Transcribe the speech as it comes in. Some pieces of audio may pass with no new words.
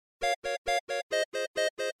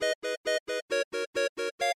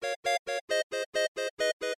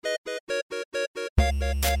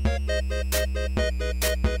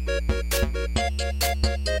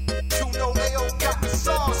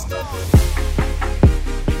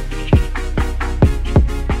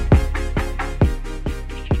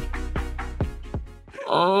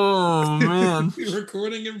Oh man.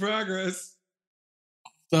 Recording in progress.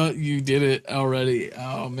 Thought you did it already.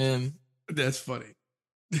 Oh man. That's funny.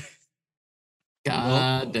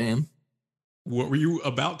 God damn. What were you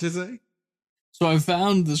about to say? So I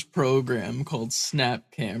found this program called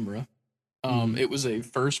Snap Camera. It was a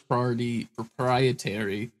first party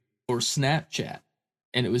proprietary for Snapchat.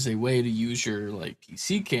 And it was a way to use your like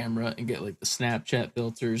PC camera and get like the Snapchat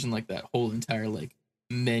filters and like that whole entire like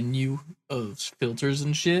menu of filters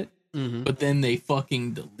and shit. But then they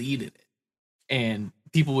fucking deleted it. And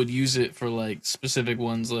people would use it for like specific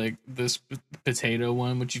ones like this potato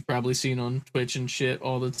one, which you've probably seen on Twitch and shit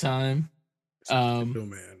all the time. Man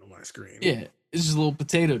on my screen. Yeah, it's just a little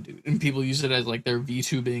potato dude. And people use it as like their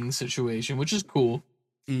VTubing situation, which is cool.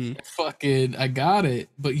 Fucking, I got it,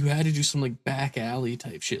 but you had to do some like back alley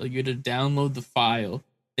type shit. Like you had to download the file,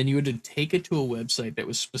 then you had to take it to a website that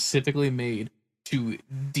was specifically made to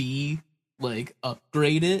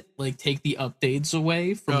upgrade it, like take the updates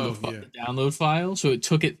away from the download file. So it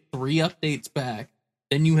took it 3 updates back.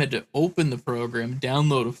 Then you had to open the program,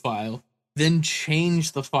 download a file, then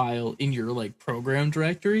change the file in your like program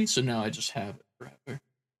directory. So now I just have it forever.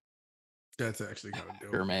 That's actually kind of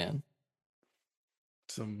dope. Sure, man.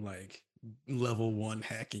 Some like level 1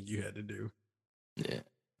 hacking you had to do. Yeah,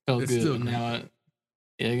 felt it's good. Now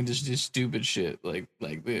I can just do stupid shit like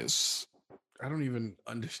this. I don't even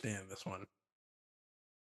understand this one.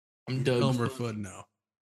 I'm Doug Elmer Fudd now.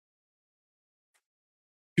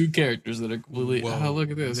 2 characters that are completely. Oh,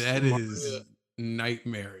 look at this. That is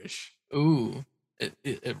nightmarish. Ooh,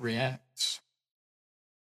 it reacts.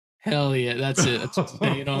 Hell yeah, that's it. That's what's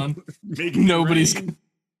staying on. Nobody's.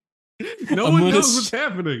 No one knows what's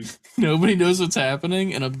happening. Nobody knows what's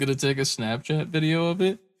happening, and I'm gonna take a Snapchat video of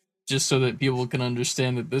it just so that people can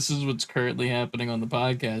understand that this is what's currently happening on the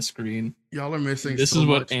podcast screen. Y'all are missing. This is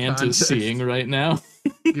what Ant is seeing right now.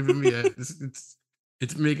 Giving me it's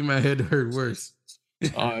making my head hurt worse.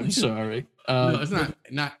 Oh, I'm sorry. No, it's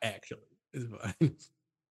not actually. It's fine.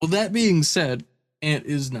 Well, that being said, Ant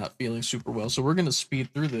is not feeling super well, so we're gonna speed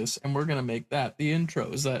through this and we're gonna make that the intro.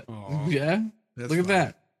 Is that yeah? Look at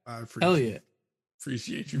that. Hell yeah.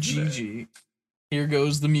 Appreciate you. GG. Here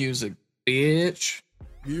goes the music, bitch.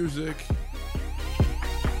 Music.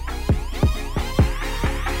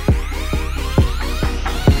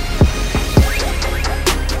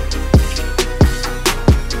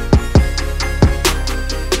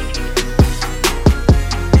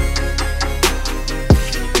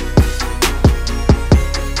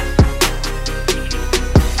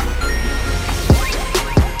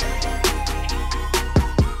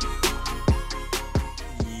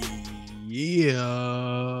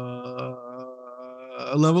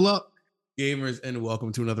 Level up, gamers, and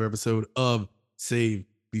welcome to another episode of Save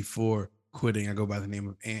Before Quitting. I go by the name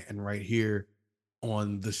of Ant, and right here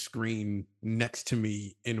on the screen next to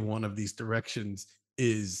me in one of these directions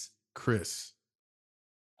is Chris.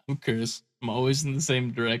 I'm Chris. I'm always in the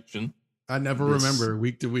same direction. I never remember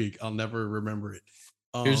week to week. I'll never remember it.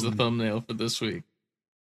 Here's the thumbnail for this week.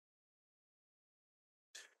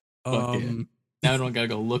 Now I don't gotta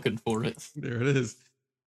go looking for it. There it is.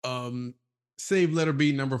 Save letter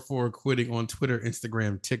B number 4 quitting on Twitter,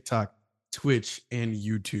 Instagram, TikTok, Twitch, and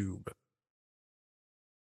YouTube.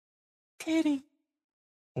 Kitty.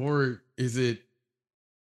 Or is it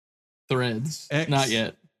Threads? X? Not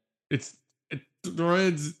yet. It's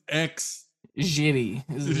Threads X. Jitty.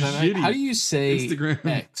 How do you say Instagram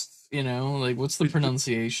X? You know, like what's the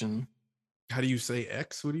pronunciation? How do you say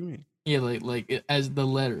X? What do you mean? Yeah, like it, as the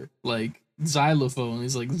letter, like xylophone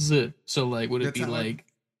is like Z. So like, would it be like?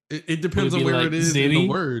 It depends on where it is in the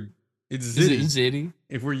word. It's zitty. Is it zitty?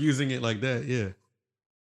 If we're using it like that, yeah.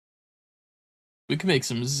 We could make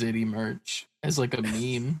some zitty merch as like a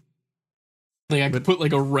meme. Like I could put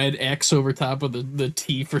like a red X over top of the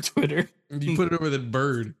T for Twitter. You put it over the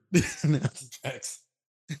bird. X.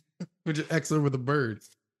 Put your X over the bird.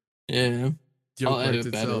 Yeah. I'll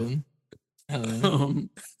edit that in. Hell yeah.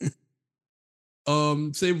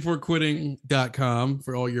 SaveBeforeQuitting.com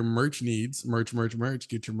for all your merch needs. Merch.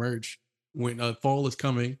 Get your merch. When fall is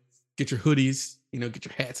coming, get your hoodies, get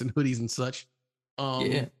your hats and hoodies and such.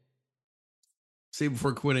 Yeah.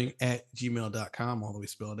 SaveBeforeQuitting@gmail.com, all the way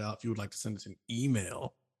spelled out. If you would like to send us an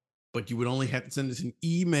email, but you would only have to send us an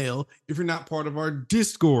email if you're not part of our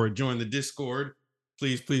Discord. Join the Discord.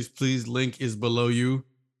 Please. Link is below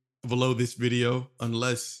this video,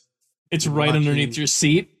 unless it's right underneath your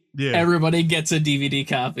seat. Yeah. Everybody gets a DVD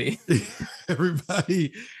copy.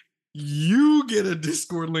 Everybody, you get a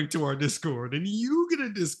Discord link to our Discord, and you get a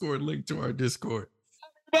Discord link to our Discord.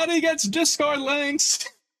 Everybody gets Discord links.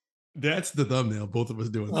 That's the thumbnail. Both of us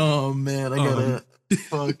doing that. Oh man, I gotta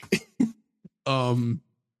fuck. Um,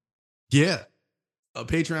 yeah.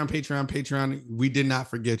 Patreon. We did not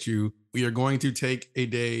forget you. We are going to take a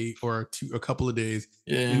day or a couple of days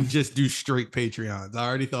Yeah, and just do straight Patreons. I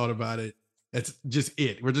already thought about it. That's just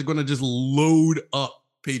it. We're just going to just load up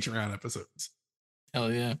Patreon episodes.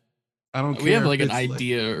 hell yeah. I don't care. We have if like an it's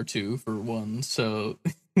idea or two for one, so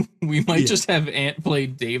we might Yeah. just have Ant play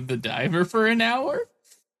Dave the Diver for an hour.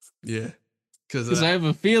 Yeah. Because I have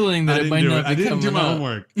a feeling that I it didn't might do not it. be I didn't do coming my up.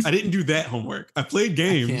 homework. I didn't do that homework. I played I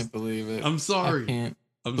games. can't believe it. I'm sorry. I can't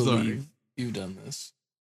I'm believe sorry. you've done this.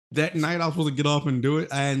 That night I was supposed to get off and do it.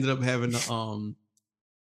 I ended up having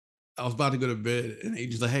I was about to go to bed, and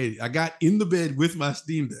Angel's like, "Hey, I got in the bed with my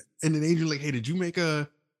Steam Deck," and then Angel's like, "Hey, did you make a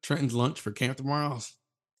Trenton's lunch for camp tomorrow?"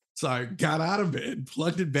 So I got out of bed,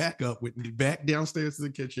 plugged it back up, went back downstairs to the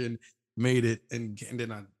kitchen, made it, and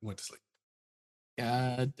then I went to sleep.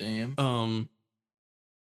 God damn.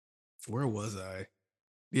 Where was I?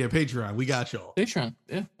 Yeah, Patreon. We got y'all. Patreon.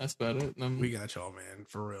 Yeah, that's about it. We got y'all, man.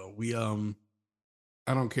 For real. We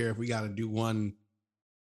I don't care if we got to do one.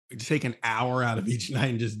 Take an hour out of each night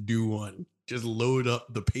and just do one. Just load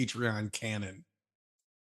up the Patreon cannon.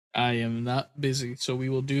 I am not busy, so we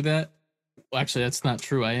will do that. Well, actually, that's not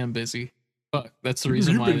true. I am busy. Fuck, that's the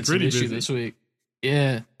reason You've why been it's an pretty issue busy. this week.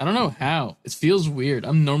 Yeah, I don't know how. It feels weird.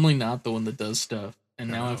 I'm normally not the one that does stuff,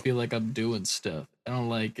 and I now I know. feel like I'm doing stuff. I don't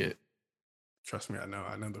like it. Trust me, I know.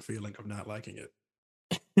 I know the feeling of not liking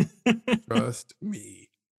it. Trust me.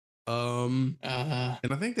 And I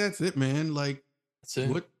think that's it, man. Like, that's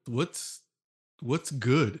it. what's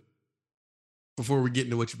good before we get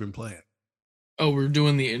into what you've been playing? Oh, we're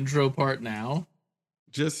doing the intro part now.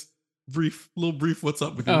 Just little brief. What's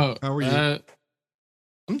up with you? Oh, How are you?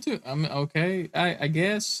 I'm okay. I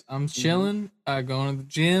guess I'm chilling. Going to the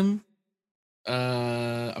gym.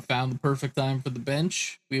 I found the perfect time for the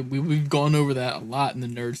bench. We've gone over that a lot in the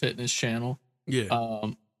Nerd Fitness channel.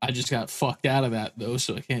 Yeah. I just got fucked out of that though,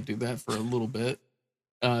 so I can't do that for a little bit.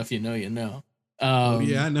 If you know, you know. Oh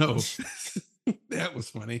yeah, I know. That was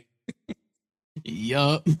funny.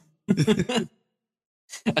 Yup.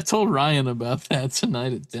 I told Ryan about that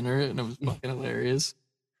tonight at dinner, and it was fucking hilarious.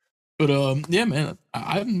 But yeah, man,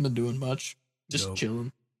 I haven't been doing much. Just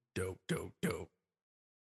chilling. Dope.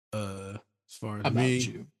 As far as How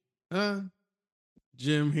me, about you?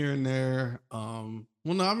 gym here and there. Well,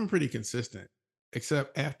 no, I've been pretty consistent,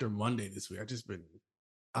 except after Monday this week.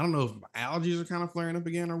 I don't know if my allergies are kind of flaring up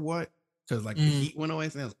again or what, because like the heat went away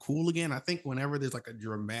and it's cool again. I think whenever there's like a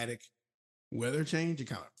dramatic weather change, it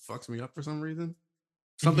kind of fucks me up for some reason.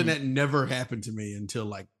 Something that never happened to me until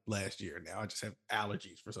like last year. Now I just have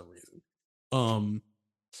allergies for some reason.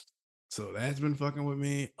 So that's been fucking with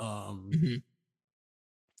me.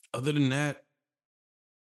 Other than that,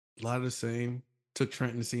 a lot of the same. Took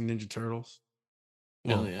Trenton to see Ninja Turtles.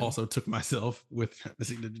 Well, yeah. also took myself with Trenton to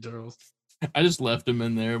see Ninja Turtles. I just left him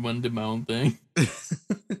in there, went and did my own thing.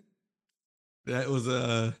 That was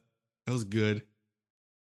good.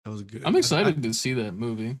 That was good. I'm excited to see that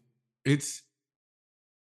movie.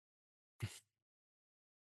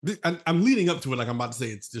 I'm leading up to it like I'm about to say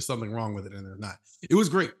it's just something wrong with it, and there's not. It was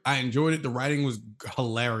great. I enjoyed it. The writing was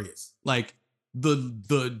hilarious. Like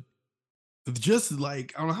the just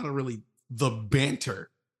like I don't know how to really the banter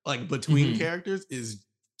like between characters is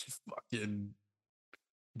fucking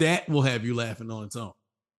that will have you laughing on its own.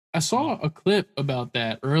 I saw a clip about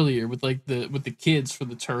that earlier with like the kids for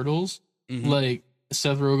the turtles. Like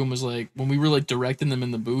Seth Rogen was like, when we were like directing them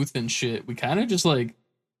in the booth and shit, we kind of just like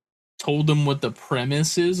told them what the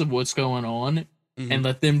premise is of what's going on and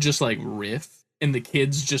let them just like riff, and the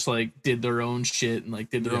kids just like did their own shit and like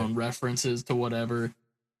did their own references to whatever.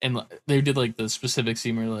 And they did like the specific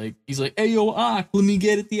scene where like he's like, "Hey yo, Ak, let me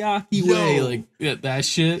get it the Aki way," like that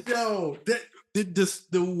shit. Yo, the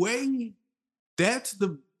way that's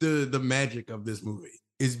the magic of this movie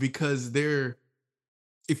is because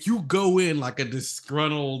if you go in like a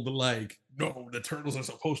disgruntled like, no, the turtles are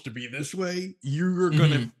supposed to be this way, you're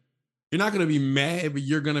not gonna be mad, but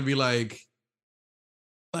you're gonna be like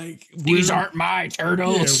these aren't my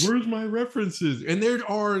turtles. Yeah, where's my references? And there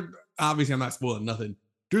are obviously I'm not spoiling nothing.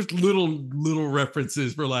 There's little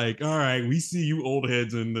references for like, all right, we see you old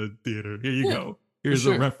heads in the theater. Here you go. Here's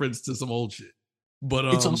a reference to some old shit. But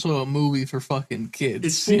it's also a movie for fucking kids.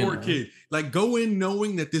 It's for kids. Like go in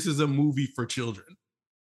knowing that this is a movie for children.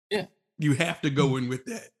 Yeah. You have to go in with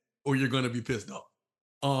that or you're gonna be pissed off.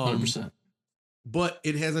 100%. But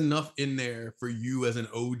it has enough in there for you as an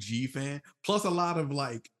OG fan. Plus a lot of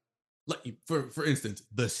like for instance,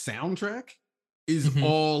 the soundtrack is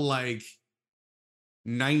all like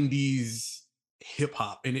 90s hip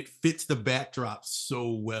hop, and it fits the backdrop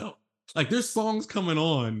so well. Like there's songs coming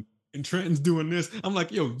on, and Trenton's doing this. I'm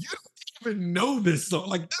like, yo, you don't even know this song.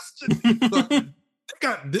 Like this should be fucking. They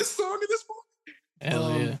got this song in this movie.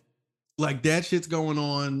 Hell yeah. Like that shit's going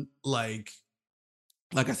on. Like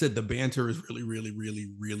I said, the banter is really, really, really,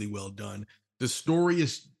 really well done. The story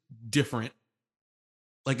is different.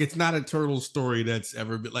 Like it's not a turtle story that's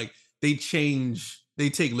ever been like they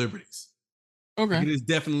take liberties. Okay. Like, it is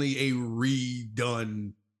definitely a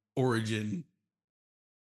redone origin.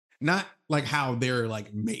 Not like how they're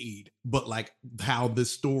like made, but like how the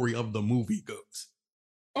story of the movie goes.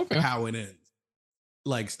 Okay. How it ends.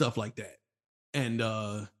 Like stuff like that. And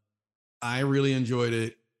I really enjoyed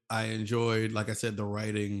it. I enjoyed, like I said, the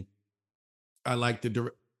writing. I like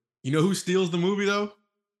you know who steals the movie though?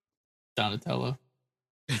 Donatello.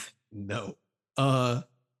 No.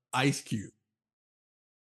 Ice Cube.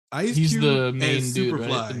 He's Cube the main as dude,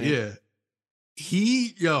 Superfly. right? Yeah.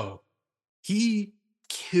 He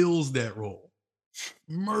kills that role.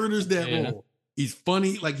 Murders that role. He's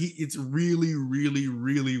funny. Like it's really, really,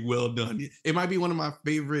 really well done. It might be one of my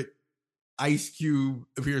favorite Ice Cube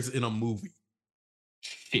appearances in a movie.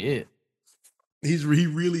 Shit. He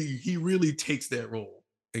really takes that role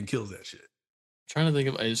and kills that shit. I'm trying to think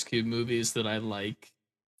of Ice Cube movies that I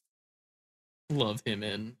love him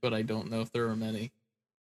in, but I don't know if there are many.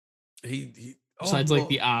 Besides like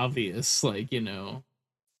the obvious, like, you know,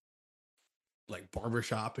 like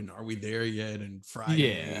Barbershop and Are We There Yet and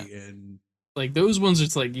Friday and like those ones.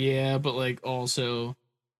 It's like, yeah, but like also,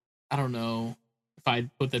 I don't know if I'd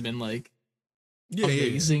put them in like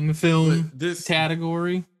amazing film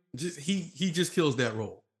category. Just he just kills that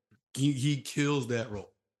role. He kills that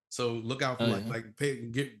role. So look out for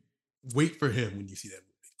wait for him when you see that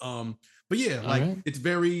movie. But yeah, like it's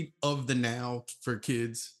very of the now for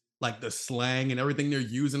kids, like the slang and everything they're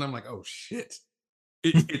using. I'm like, oh shit.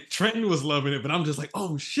 Trenton was loving it, but I'm just like,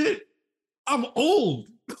 oh shit, I'm old.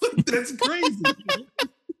 That's crazy.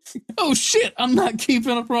 Oh shit, I'm not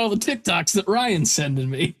keeping up with all the TikToks that Ryan's sending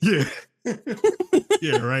me. Yeah.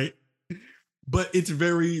 Yeah, right. But it's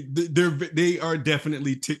they are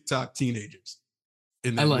definitely TikTok teenagers.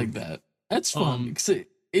 I like that. That's fun because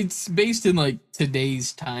it's based in like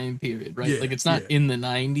today's time period, right? Like it's not in the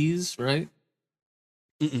 90s, right?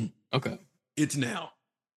 Okay. It's now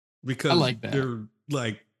because I like that. They're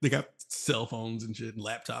like they got cell phones and shit and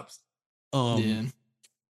laptops. Yeah.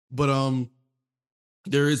 But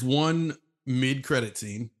there is one mid-credit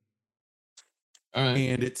scene. All right.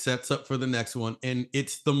 And it sets up for the next one. And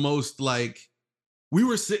it's the most like we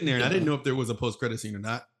were sitting there and I didn't know if there was a post-credit scene or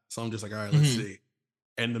not. So I'm just like, all right, let's see.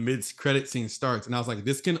 And the mid-credit scene starts. And I was like,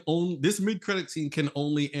 this mid-credit scene can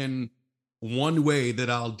only end one way that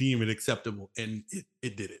I'll deem it acceptable. And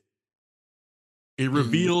it did it. It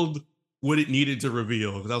revealed what it needed to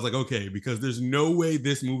reveal. Because I was like, okay, because there's no way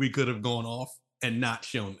this movie could have gone off and not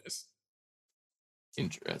shown this.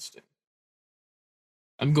 Interesting.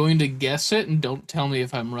 I'm going to guess it, and don't tell me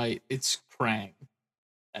if I'm right. It's Krang,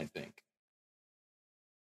 I think.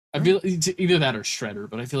 I feel it's either that or Shredder,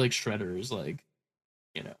 but I feel like Shredder is like,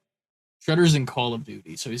 you know, Shredder's in Call of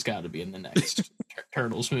Duty, so he's got to be in the next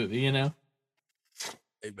Turtles movie, you know?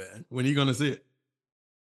 Hey, man. When are you going to see it?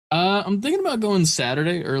 I'm thinking about going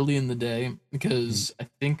Saturday early in the day because I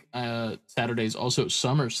think Saturday is also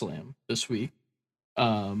SummerSlam this week.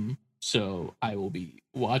 So I will be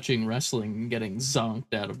watching wrestling and getting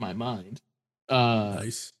zonked out of my mind.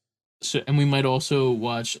 Nice. So, and we might also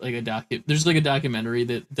watch like there's like a documentary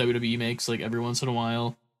that WWE makes like every once in a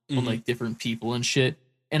while on like different people and shit.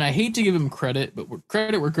 And I hate to give them credit, but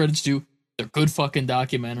credit where credit's due. They're good fucking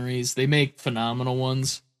documentaries. They make phenomenal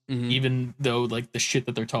ones, even though like the shit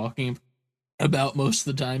that they're talking about most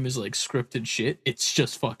of the time is like scripted shit. It's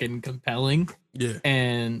just fucking compelling. Yeah.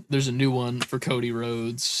 And there's a new one for Cody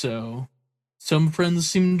Rhodes, so some friends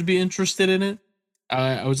seem to be interested in it.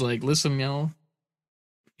 I was like, listen, y'all,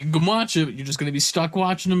 you can watch it, but you're just gonna be stuck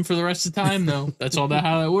watching them for the rest of the time, though. That's all that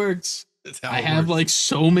how it works. I have like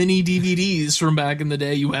so many DVDs from back in the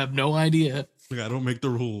day, you have no idea. Like, I don't make the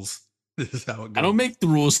rules. This is how it goes. I don't make the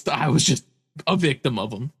rules. I was just a victim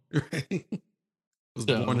of them. Right? I was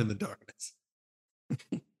born in the darkness.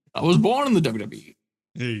 I was born in the WWE.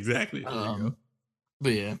 Yeah, exactly. There you go.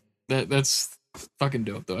 But yeah, that's fucking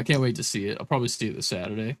dope though. I can't wait to see it. I'll probably see it this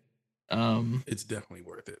Saturday. It's definitely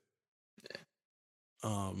worth it. Yeah.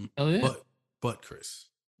 Hell yeah. But Chris,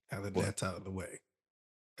 now that that's out of the way,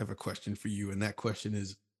 I have a question for you, and that question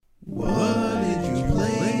is, what did you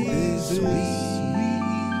play this week?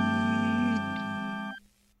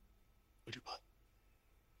 What'd you play?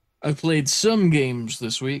 I played some games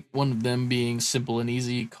this week, one of them being simple and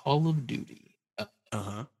easy Call of Duty.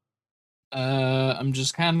 Uh-huh. I'm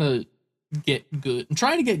just kind of get good. I'm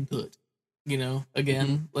trying to get good.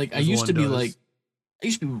 Again, like As one does. I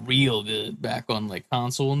used to be real good back on like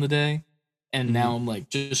console in the day, and Mhm. now I'm like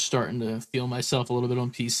just starting to feel myself a little bit on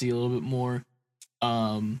PC a little bit more.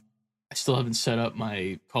 Um, I still haven't set up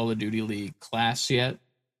my Call of Duty League class yet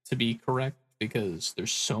to be correct because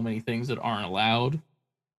there's so many things that aren't allowed,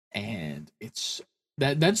 and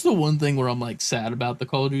that's the one thing where I'm like sad about the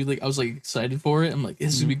Call of Duty League. I was like excited for it. I'm like,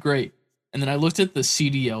 this would Mhm. be great. And then I looked at the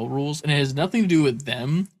CDL rules, and it has nothing to do with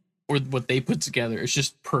them or what they put together. It's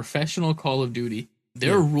just professional Call of Duty.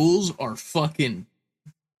 Their Yeah. rules are fucking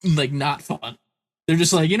like not fun. They're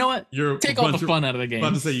just like, you know what? You're a Take all the bunch of fun out of the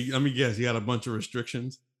about game. to say, let me guess, you got a bunch of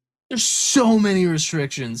restrictions. There's so many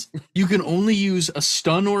restrictions. You can only use a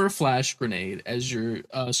stun or a flash grenade as your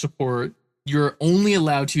support. You're only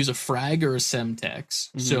allowed to use a frag or a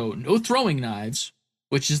semtex. Mhm. So no throwing knives,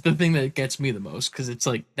 which is the thing that gets me the most because it's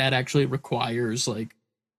like that actually requires like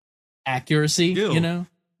accuracy, you Skill. know?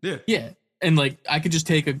 Yeah. Yeah. And like I could just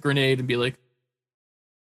take a grenade and be like,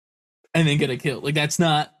 and then get a kill. Like that's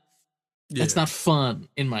Yeah. not fun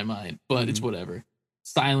in my mind, but it's Mhm. whatever.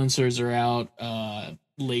 Silencers are out,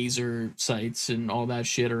 laser sights and all that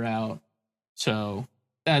shit are out. So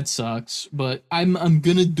that sucks, but I'm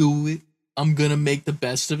gonna do it. I'm gonna make the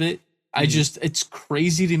best of it. Mhm. It's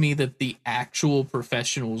crazy to me that the actual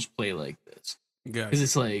professionals play like this because Gotcha.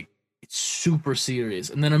 it's like it's super serious.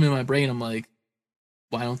 And then I'm in my brain, I'm like,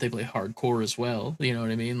 why don't they play hardcore as well? You know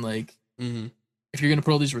what I mean? Like Mhm. if you're gonna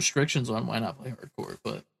put all these restrictions on, why not play hardcore?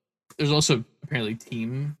 But there's also apparently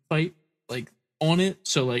team fight like on it.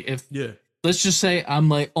 So like if Yeah. let's just say I'm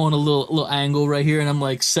like on a little angle right here and I'm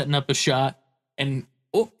like setting up a shot and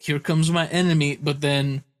oh here comes my enemy, but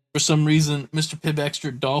then for some reason Mr. Pib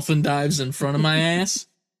Extra dolphin dives in front of my ass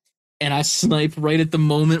and I snipe right at the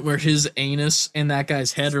moment where his anus and that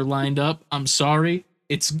guy's head are lined up. I'm sorry,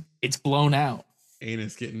 it's blown out.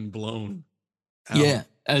 Anus getting blown Yeah, out. Shout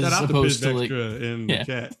as out to opposed Biz to like Extra in the yeah.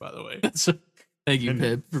 chat, by the way. So, thank you, And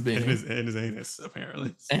Pib, for being here. and his anus,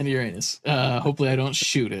 apparently. And Uranus. Hopefully I don't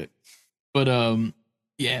shoot it. But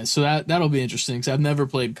yeah, so that'll be interesting because I've never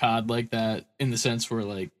played COD like that in the sense where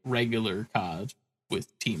like regular COD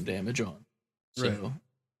with team damage on. Right. So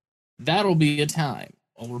that'll be a time.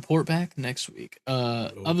 I'll report back next week.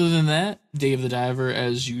 Cool. Other than that, Day of the Diver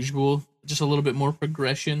as usual, just a little bit more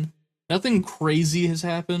progression. Nothing crazy has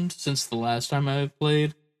happened since the last time I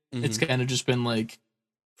played. It's Mhm. kind of just been like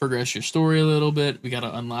progress your story a little bit. We got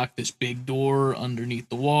to unlock this big door underneath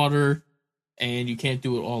the water, and you can't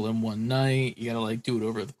do it all in one night. You got to like do it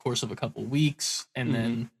over the course of a couple weeks, and Mhm.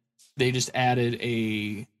 then they just added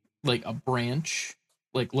a branch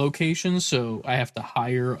like location, so I have to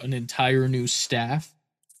hire an entire new staff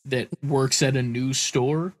that works at a new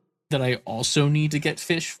store that I also need to get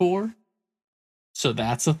fish for. So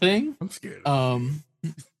that's a thing. I'm scared of this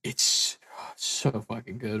game. Um it's so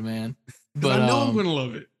fucking good, man. Because But I know I'm gonna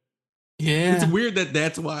love it. And it's yeah. weird that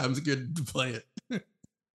that's why I'm scared to play it.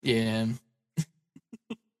 Yeah.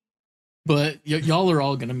 But y'all are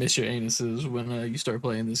all gonna miss your anuses when you start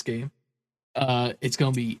playing this game. It's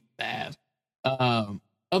gonna be bad. Um,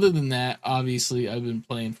 Other than that, obviously, I've been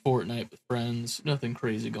playing Fortnite with friends. Nothing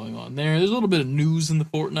crazy going on there. There's a little bit of news in the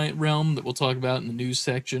Fortnite realm that we'll talk about in the news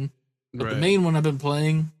section. But the Right. main one I've been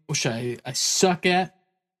playing, which I suck at,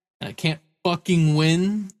 and I can't fucking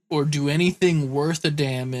win or do anything worth a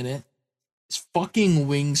damn in it, is fucking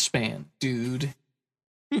Wingspan, dude.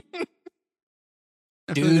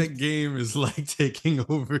 I feel like Dude, that game is like taking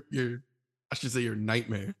over I should say your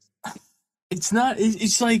nightmares. it's not.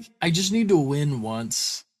 It's like I just need to win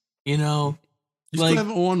once. You know, You still like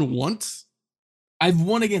haven't won once? I've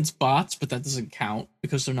won against bots, but that doesn't count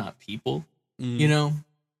because they're not people. You Mm. know,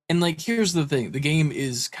 and like here's the thing: the game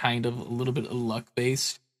is kind of a little bit of luck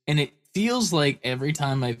based, and it feels like every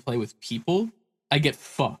time I play with people, I get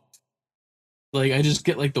fucked. Like I just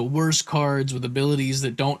get like the worst cards with abilities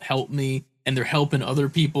that don't help me, and they're helping other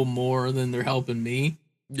people more than they're helping me.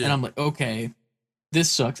 And Yeah. I'm like, okay,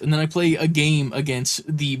 this sucks. And then I play a game against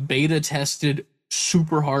the beta tested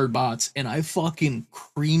super hard bots and I fucking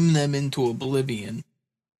cream them into oblivion.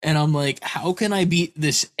 And I'm like, how can I beat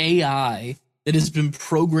this AI that has been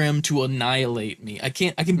programmed to annihilate me? I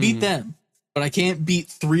can beat Mhm. them, but I can't beat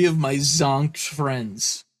three of my zonked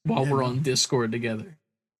friends while Yeah, we're no. on Discord together.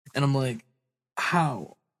 And I'm like,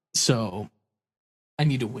 how? So I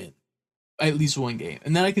need to win at least one game.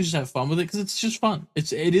 And then I can just have fun with it because it's just fun.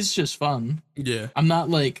 It is just fun. Yeah. I'm not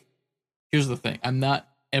like here's the thing. I'm not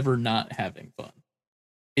ever not having fun.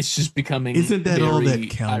 It's just becoming Isn't that all that very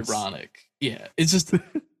counts? ironic. Yeah. It's just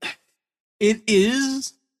it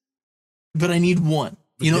is, but I need one.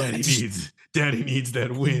 But You know, Daddy needs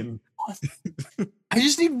that win. I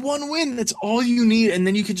just need one win. That's all you need, and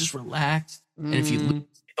then you can just relax. And if you lose,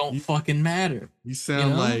 it don't fucking matter. You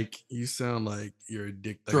sound like you're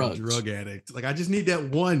addicted, like a drug addict. Like I just need that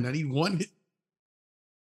one. I need one.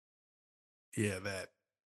 Yeah, that.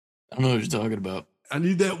 I don't know what you're talking about. I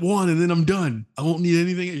need that one, and then I'm done. I won't need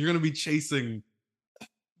anything. You're gonna be chasing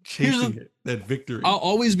that victory. I'll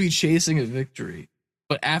always be chasing a victory,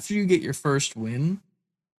 but after you get your first win,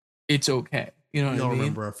 it's okay. You know what I mean?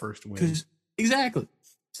 Remember our first win. Exactly.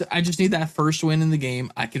 So I just need that first win in the game.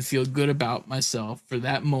 I can feel good about myself for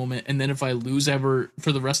that moment, and then if I lose ever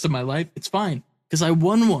for the rest of my life, it's fine because I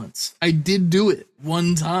won once. I did do it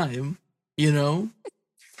one time. You know.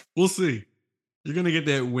 We'll see. You're gonna get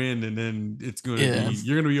that win, and then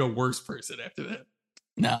you're gonna be a worse person after that.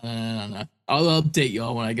 No. I'll update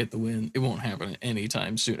y'all when I get the win. It won't happen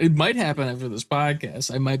anytime soon. It might happen after this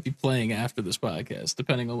podcast. I might be playing after this podcast,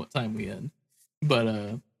 depending on what time we end.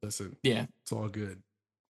 But listen, yeah, it's all good.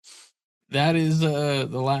 That is the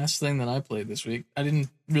last thing that I played this week. I didn't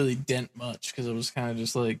really dent much because I was kind of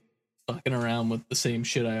just like fucking around with the same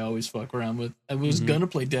shit I always fuck around with. I was gonna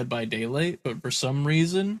play Dead by Daylight, but for some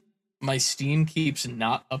reason my Steam keeps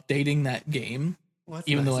not updating that game,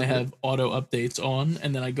 even though I have auto updates on.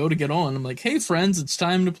 And then I go to get on. I'm like, hey, friends, it's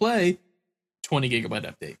time to play. 20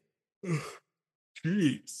 gigabyte update.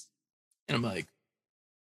 Jeez. And I'm like,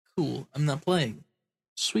 cool, I'm not playing.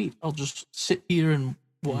 Sweet, I'll just sit here and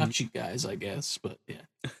watch you guys, I guess. But yeah.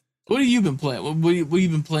 What have you been playing? What have you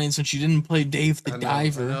been playing since you didn't play Dave the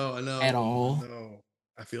Diver at all? No,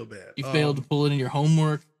 I feel bad. You failed to pull it in your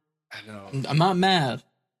homework. I know. I'm not mad.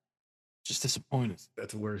 Just disappointed.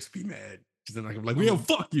 That's worse. Be mad. Because then I'm like, well,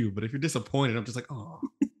 fuck you. But if you're disappointed, I'm just like, oh,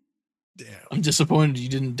 damn. I'm disappointed you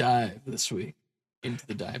didn't dive this week into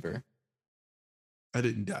the diver. I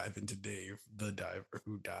didn't dive into Dave the Diver,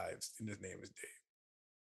 who dives, and his name is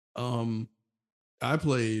Dave. I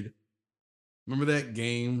played. Remember that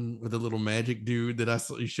game with the little magic dude that I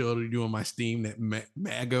showed you on my Steam? That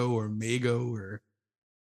Mago or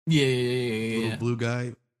yeah, blue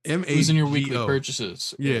guy. It was in your weekly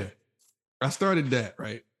purchases. Yeah. I started that,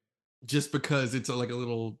 right? Just because it's a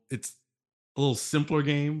little simpler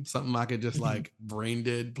game, something I could just like brain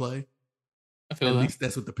dead play. I feel At least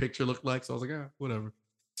that's what the picture looked like. So I was like, whatever.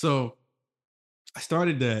 So I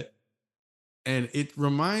started that, and it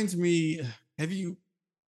reminds me. Do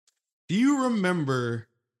you remember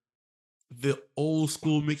the old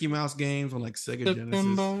school Mickey Mouse games on like Sega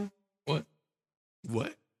Genesis?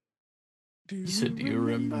 What? You said, do you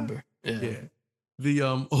remember? Yeah. The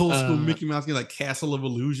old school Mickey Mouse game, like Castle of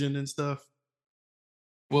Illusion and stuff.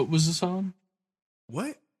 What was this on?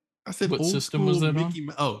 What? I said what old system was that Mickey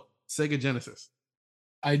on? Sega Genesis.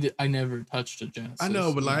 I never touched a Genesis. I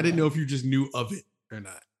know, but like, I didn't know if you just knew of it or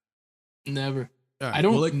not. Never. Right, I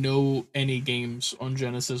don't know any games on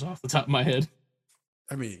Genesis off the top of my head.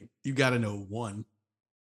 I mean, you got to know one.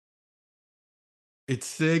 It's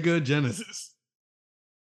Sega Genesis.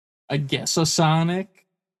 I guess a Sonic.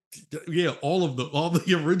 Yeah, all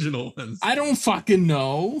the original ones. I don't fucking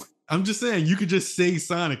know. I'm just saying you could just say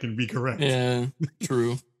Sonic and be correct. Yeah,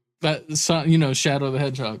 true. That Shadow the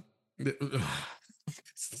Hedgehog.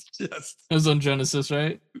 That was on Genesis,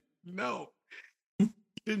 right? No.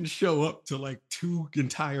 Didn't show up till like 2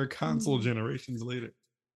 entire console generations later.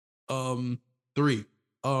 3.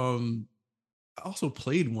 I also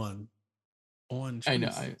played one on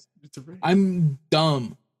Genesis. I know. I'm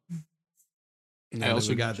dumb. I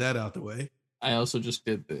also got that out the way. I also just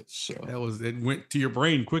did this. So it went to your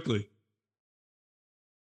brain quickly.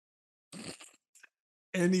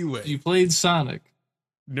 Anyway. You played Sonic.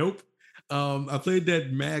 Nope. I played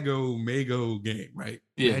that Mago game, right?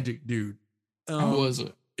 Yeah. Magic dude. How was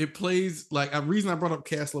it? It plays like a reason I brought up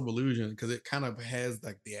Castle of Illusion because it kind of has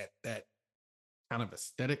like that kind of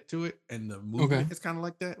aesthetic to it, and the movement is kind of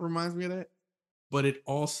like that. Reminds me of that, but it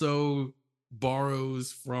also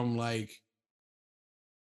borrows from like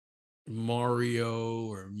Mario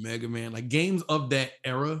or Mega Man, like games of that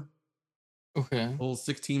era. Okay. Old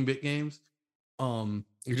 16-bit games.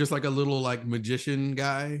 You're just like a little like magician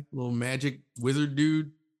guy, little magic wizard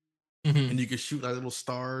dude. And you can shoot like little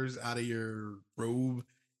stars out of your robe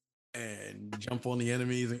and jump on the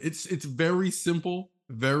enemies. It's very simple,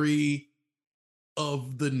 very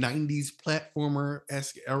of the 90s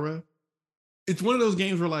platformer-esque era. It's one of those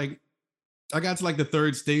games where like I got to like the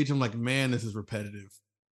 3rd stage, I'm like, man, this is repetitive.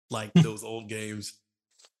 Like those old games.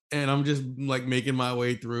 And I'm just like making my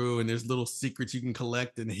way through, and there's little secrets you can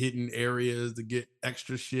collect and hidden areas to get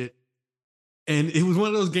extra shit. And it was one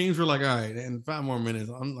of those games where like, all right, in 5 more minutes,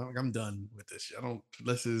 I'm done with this shit. I don't.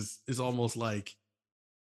 This is it's almost like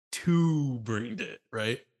too brain dead,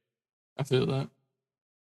 right? I feel that.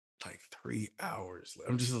 Like 3 hours.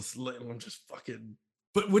 I'm just fucking.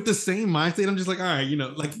 But with the same mindset, I'm just like, all right,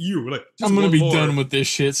 like like just I'm gonna one be more, done with this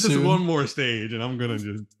shit just soon. one more stage, and I'm gonna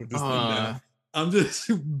just put this thing down. I'm just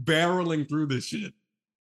barreling through this shit,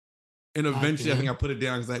 and eventually, I think I put it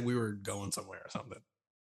down because like we were going somewhere or something.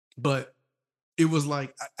 But it was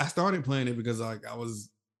like I started playing it because like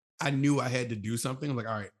I knew I had to do something. I'm like,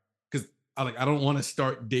 all right, because I don't want to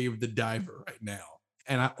start Dave the Diver right now,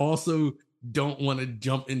 and I also don't want to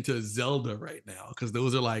jump into Zelda right now because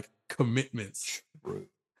those are like commitments.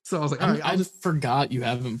 So I was like, all right, I forgot you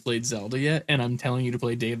haven't played Zelda yet, and I'm telling you to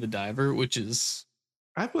play Dave the Diver, which is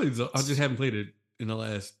I played Zelda. I just haven't played it in the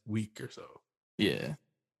last week or so. Yeah.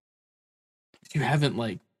 You haven't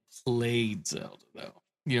like played Zelda though.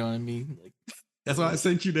 You know what I mean? Like that's why I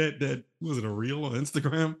sent you that was it a reel on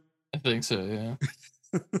Instagram? I think so, yeah.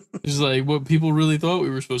 It's like what people really thought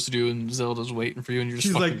we were supposed to do, and Zelda's waiting for you, and you're just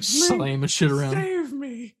She's fucking like, slamming shit around. Save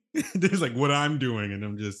me! There's like what I'm doing, and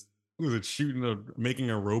I'm just was it making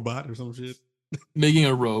a robot or some shit? Making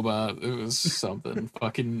a robot. It was something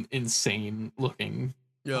fucking insane looking.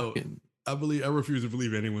 Yo, I refuse to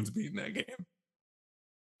believe anyone's beating that game.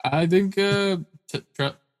 I think Tusk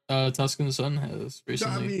and the Sun has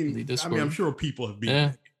recently in the Discord. I mean, I'm sure people have beaten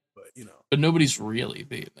it, but but nobody's really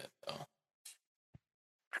beaten it though.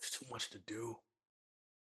 There's too much to do.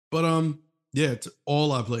 But yeah,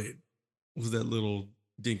 all I played was that little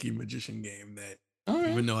dinky magician game that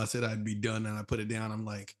even though I said I'd be done and I put it down, I'm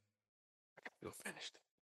like, I gotta go finish it.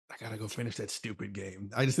 I gotta go finish that stupid game.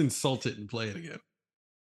 I just insult it and play it again.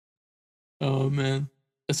 Oh man,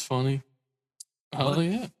 that's funny. Oh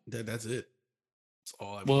yeah, that's it. That's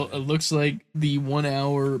all I Well, played. it looks like the 1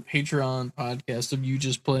 hour Patreon podcast of you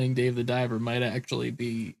just playing Dave the Diver might actually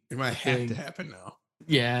be. It might have to happen now.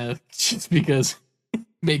 Yeah, just because it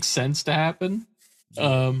makes sense to happen.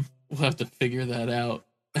 Yeah. We'll have to figure that out.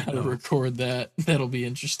 How to record that. That'll be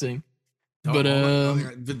interesting. But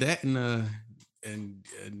that and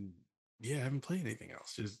yeah, I haven't played anything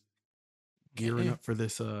else. Just gearing up for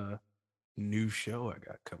this new show I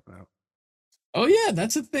got coming out. Oh yeah,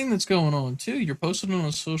 that's a thing that's going on too. You're posting on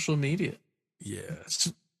social media. Yeah.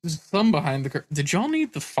 There's some behind the curtain. Did y'all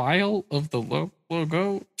need the file of the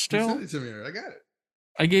logo still? You sent it to me. I got it.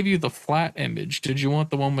 I gave you the flat image. Did you want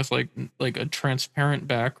the one with like a transparent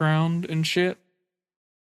background and shit?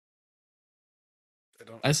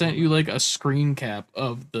 I sent you like a screen cap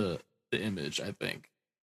of the image, I think.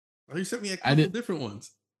 Oh, you sent me a couple different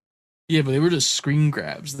ones. Yeah, but they were just screen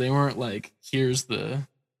grabs. They weren't like, here's the.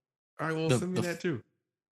 All right, well, send me that too.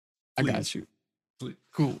 Please. I got you. Please.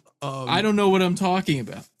 Cool. I don't know what I'm talking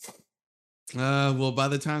about. Well, by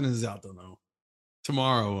the time this is out, though, no.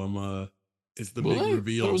 Tomorrow, it's the big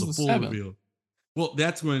reveal, the full reveal. Well,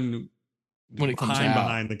 that's when it comes out.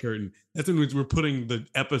 Behind the curtain. That's when we're putting the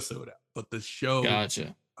episode out, but the show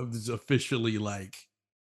is officially like,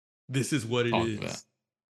 this is what it is.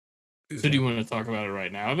 So do you want to talk about it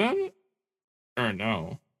right now then? Or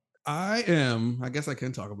no? I guess I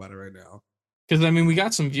can talk about it right now. Because, I mean, we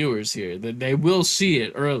got some viewers here that they will see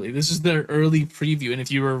it early. This is their early preview. And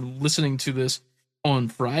if you were listening to this on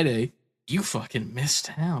Friday, you fucking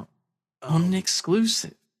missed out on an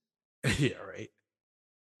exclusive. Yeah, right.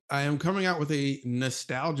 I am coming out with a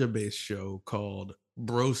nostalgia-based show called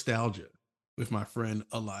Brostalgia with my friend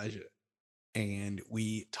Elijah. And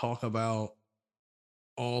we talk about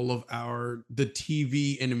all of the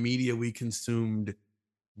TV and the media we consumed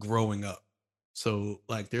growing up. So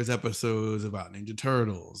like there's episodes about Ninja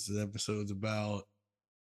Turtles, there's episodes about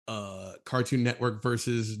Cartoon Network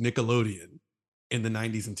versus Nickelodeon in the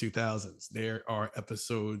 90s and 2000s. There are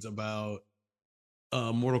episodes about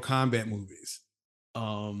Mortal Kombat movies.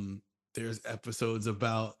 There's episodes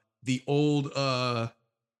about the old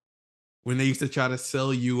when they used to try to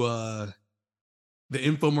sell you the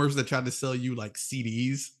infomercials that tried to sell you like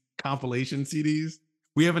CDs, compilation CDs.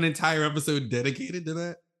 We have an entire episode dedicated to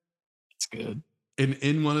that. It's good. And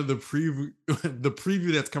in one of the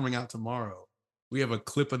preview that's coming out tomorrow, we have a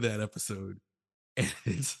clip of that episode, and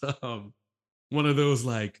it's one of those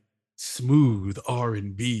like smooth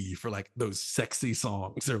R&B for like those sexy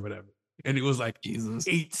songs or whatever. And it was like 8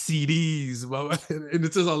 CDs, and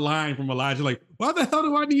it's just a line from Elijah like, "Why the hell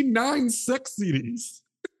do I need 9 sex CDs?"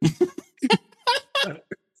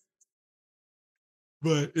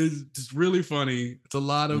 But it's just really funny. It's a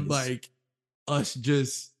lot of like us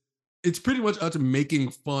just. It's pretty much us making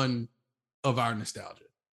fun of our nostalgia.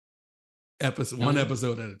 One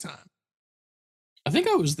episode at a time. I think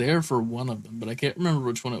I was there for one of them, but I can't remember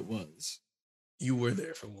which one it was. You were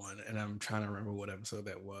there for one, and I'm trying to remember what episode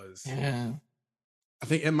that was. Yeah, I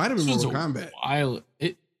think it might have been this was Mortal a Kombat. while.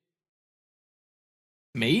 It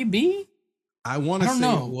maybe I want I to don't say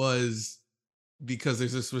it know. was because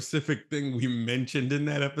there's a specific thing we mentioned in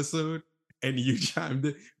that episode, and you chimed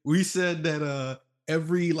in. We said that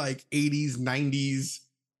every like 80s, 90s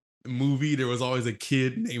movie, there was always a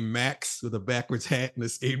kid named Max with a backwards hat and a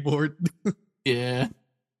skateboard. Yeah,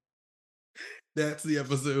 That's the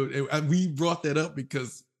episode. And we brought that up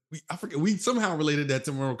because I forget we somehow related that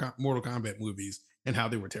to Mortal Kombat movies and how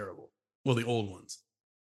they were terrible. Well, the old ones.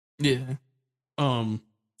 yeah. Um,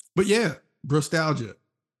 but yeah, nostalgia.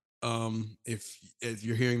 If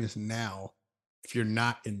you're hearing this now, if you're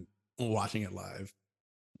not in watching it live,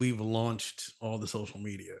 we've launched all the social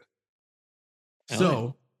media. Hell yeah.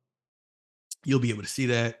 So you'll be able to see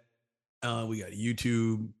that. We got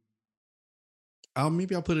YouTube.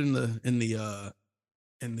 Maybe I'll put it in the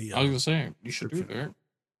I was gonna say you should do description. that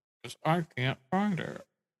because I can't find it.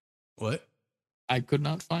 What? I could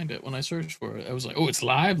not find it when I searched for it. I was like, "Oh, it's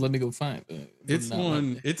live. Let me go find it." It would It's not let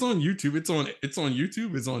on me. it's on YouTube. It's on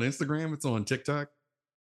YouTube. It's on Instagram. It's on TikTok.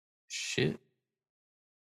 Shit.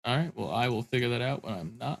 All right. Well, I will figure that out when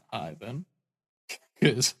I'm not high then,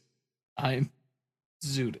 because I'm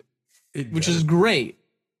zooted, It which better is be, great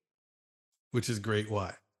which is great.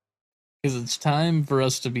 Why? because it's time for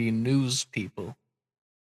us to be news people.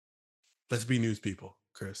 Let's be news people,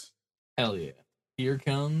 Chris. Hell yeah! Here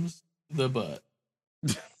comes the butt.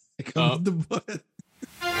 It comes the butt.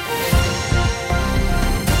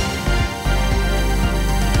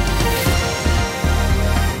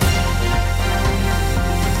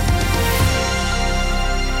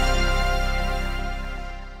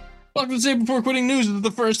 Welcome to Say Before Quitting News. This is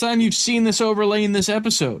the first time you've seen this overlay in this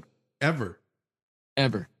episode. Ever.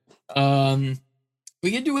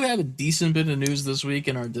 We do have a decent bit of news this week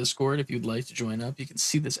in our Discord. If you'd like to join up, you can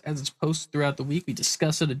see this as it's posted throughout the week. We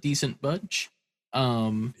discuss it a decent bunch.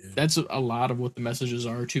 That's a lot of what the messages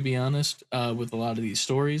are, to be honest, with a lot of these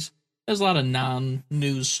stories. There's a lot of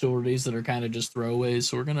non-news stories that are kind of just throwaways,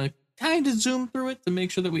 so we're going to kind of zoom through it to make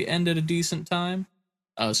sure that we end at a decent time.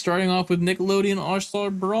 Starting off with Nickelodeon All-Star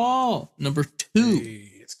Brawl, number 2.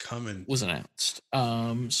 Hey, it's coming. Was announced.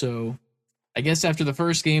 So I guess after the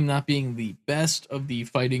first game not being the best of the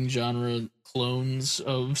fighting genre clones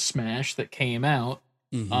of Smash that came out,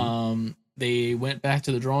 they went back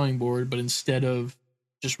to the drawing board, but instead of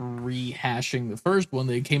just rehashing the first one,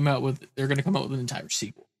 they're going to come out with an entire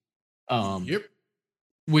sequel. Yep.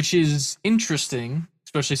 Which is interesting,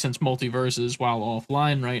 especially since Multiverses, while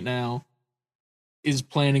offline right now, is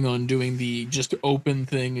planning on doing the just open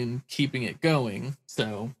thing and keeping it going.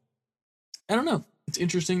 So I don't know. It's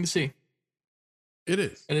interesting to see. It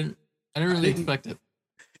is. I didn't really expect it.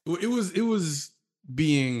 It was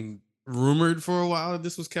being rumored for a while that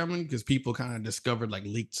this was coming because people kind of discovered like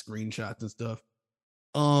leaked screenshots and stuff.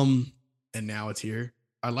 And now it's here.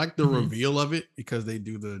 I like the reveal of it because they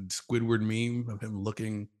do the Squidward meme of him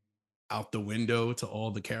looking out the window to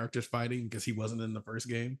all the characters fighting because he wasn't in the first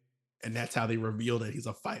game. And that's how they reveal that he's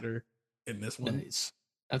a fighter in this one. Nice.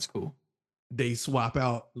 That's cool. They swap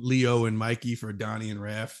out Leo and Mikey for Donnie and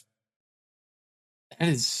Raph. That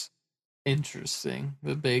is interesting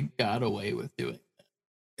that they got away with doing that.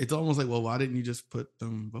 It's almost like, well, why didn't you just put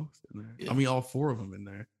them both in there? Yeah. I mean, all 4 of them in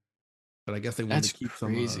there. But I guess they wanted to keep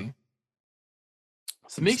crazy.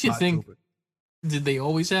 some it makes you think, open. Did they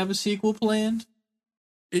always have a sequel planned?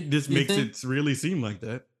 It just makes it really seem like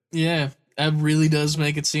that. Yeah, that really does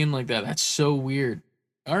make it seem like that. That's so weird.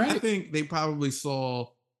 All right. I think they probably saw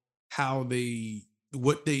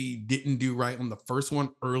what they didn't do right on the first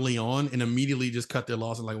one early on and immediately just cut their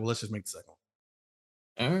loss and like, well, let's just make the second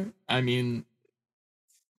one. All right. I mean,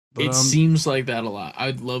 it seems like that a lot.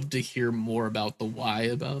 I'd love to hear more about the why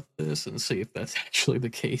about this and see if that's actually the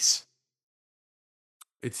case.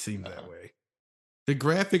 It seems that way. The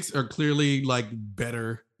graphics are clearly like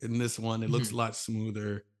better in this one. It looks a lot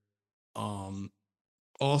smoother.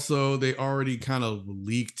 Also, they already kind of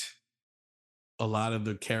leaked a lot of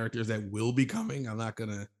the characters that will be coming. I'm not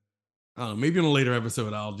gonna, I don't know, maybe in a later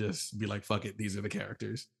episode I'll just be like, fuck it, these are the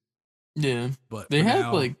characters. Yeah, but they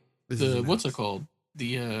have like the what's it called,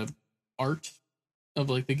 the art of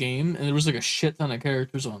like the game, and there was like a shit ton of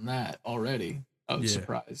characters on that already. I was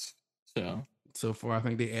surprised. So far, I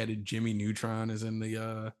think they added Jimmy Neutron is in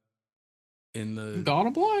the God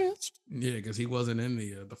of Blast. Yeah, because he wasn't in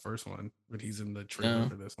the first one, but he's in the trailer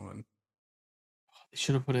for this one. They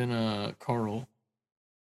should have put in Carl.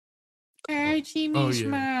 Hey, Jimmy's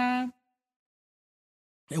mom.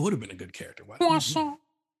 It would have been a good character. Croissant.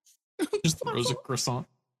 Just throws a croissant.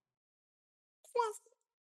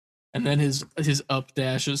 And then his up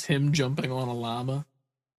dash is him jumping on a llama.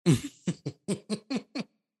 He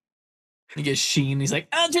gets Sheen. He's like,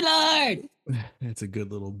 Ultralord! That's a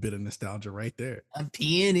good little bit of nostalgia right there. I'm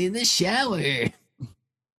peeing in the shower.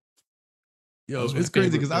 Yo, it's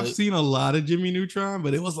crazy because I've seen a lot of Jimmy Neutron,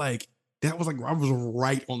 but it was like, that was like, I was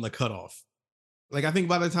right on the cutoff. Like, I think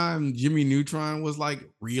by the time Jimmy Neutron was like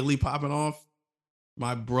really popping off,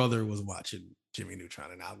 my brother was watching Jimmy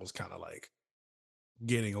Neutron, and I was kind of like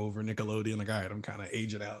getting over Nickelodeon. Like, all right, I'm kind of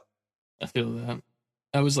aging out. I feel that.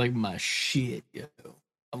 That was like my shit, yo.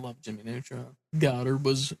 I love Jimmy Neutron. Goddard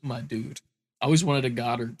was my dude. I always wanted a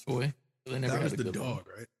Goddard toy. They never that had was a the good dog, one.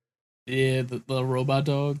 right? Yeah, the robot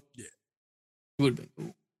dog. Yeah. It would have been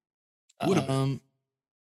cool. Would have been.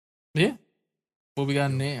 Yeah. What we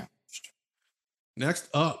got next? Next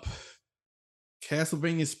up,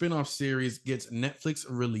 Castlevania spin-off series gets Netflix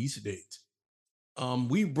release date.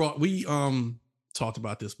 We talked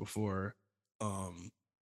about this before. Where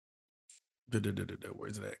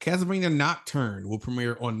is it at? Castlevania Nocturne will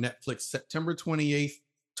premiere on Netflix September 28th,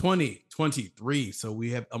 2023. So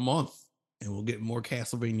we have a month and we'll get more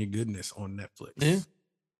Castlevania goodness on Netflix. Yeah.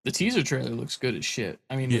 The teaser trailer looks good as shit.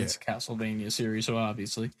 I mean, Yeah. it's a Castlevania series, so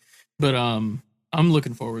obviously. But I'm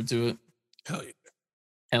looking forward to it. Hell yeah.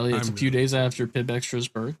 Hell yeah, it's a few days after Pip Extra's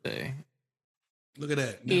birthday. Look at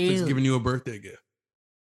that. Netflix giving you a birthday gift.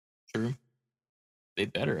 True. They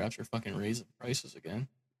better after fucking raising prices again.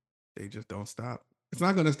 They just don't stop. It's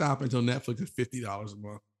not going to stop until Netflix is $50 a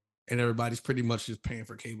month and everybody's pretty much just paying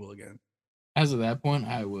for cable again. As of that point,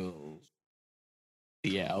 I will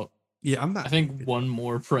be out. Yeah, I'm not. I think one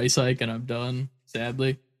more price hike and I'm done,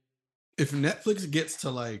 sadly. If Netflix gets to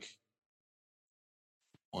like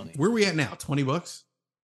 20. Where are we at now? $20?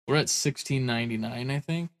 We're at $16.99, I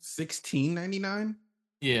think. $16.99?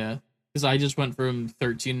 Yeah, because I just went from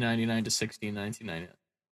 $13.99 to $16.99.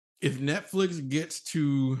 If Netflix gets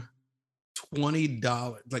to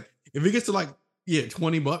 $20, like if it gets to like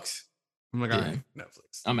 $20, I'm like, all right,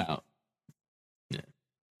 Netflix. I'm out. Yeah,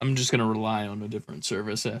 I'm just gonna rely on a different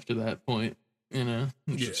service after that point. You know,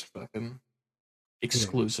 just fucking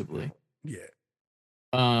exclusively. Yeah.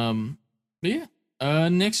 But yeah.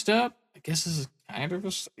 Next up, I guess this is kind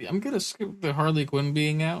of I'm gonna skip the Harley Quinn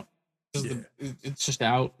being out. It's just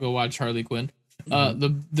out. Go watch Harley Quinn.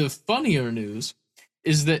 The funnier news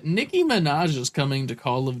is that Nicki Minaj is coming to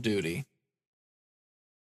Call of Duty.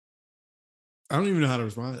 I don't even know how to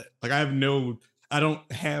respond to that. Like, I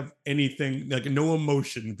don't have anything, like no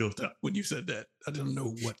emotion built up when you said that. I don't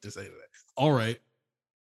know what to say to that. All right.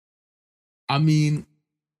 I mean,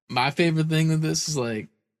 my favorite thing with this is like,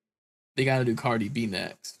 they got to do Cardi B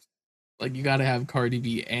next. Like, you got to have Cardi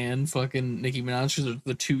B and fucking Nicki Minaj because they're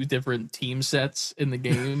the two different team sets in the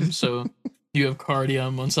game. So you have Cardi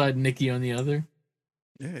on one side, Nicki on the other.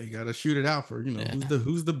 Yeah, you got to shoot it out for,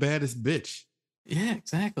 who's the baddest bitch. Yeah,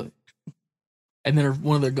 exactly. And then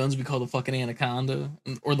one of their guns be called the fucking Anaconda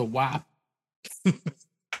or the WAP.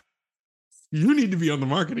 You need to be on the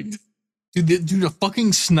marketing. Dude, a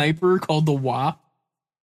fucking sniper called the WAP.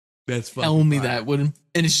 That's fucking tell me that wouldn't.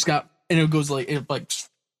 And it's just got, and it goes like,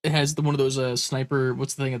 it has one of those sniper,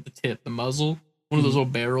 what's the thing at the tip, the muzzle, one of those little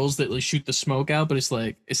barrels that like shoot the smoke out, but it's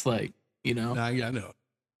like, Nah, yeah, I know.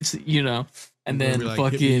 It's, and then like,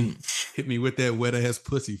 fucking hit me with that wet ass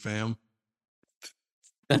pussy, fam.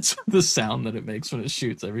 That's the sound that it makes when it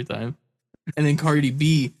shoots every time. And then Cardi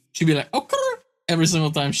B, she'd be like, oh, every single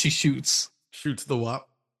time she shoots. Shoots the WAP?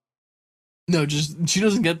 No, just, she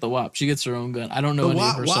doesn't get the WAP. She gets her own gun. I don't know any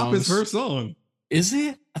of her songs. WAP is her song. Is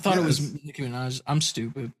it? I thought it was Nicki Minaj. I'm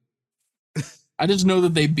stupid. I just know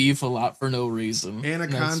that they beef a lot for no reason.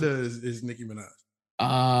 Anaconda is Nicki Minaj.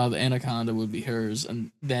 The Anaconda would be hers,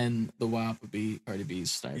 and then the WAP would be Cardi B's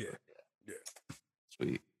sniper. Yeah.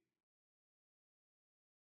 Sweet.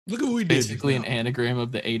 Look at what we did. Basically an anagram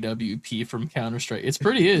of the AWP from Counter-Strike. It's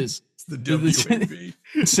pretty is. It's the WAP.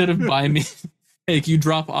 Instead of buy me, hey, can you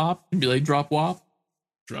drop op? And be like, drop WAP.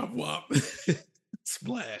 Drop WAP.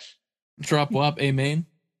 Splash. Drop WAP, amen.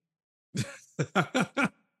 God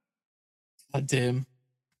damn.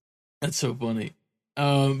 That's so funny.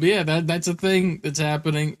 But yeah, that's a thing that's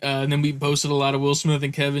happening. And then we posted a lot of Will Smith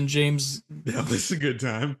and Kevin James. Yeah, this is a good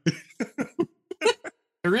time.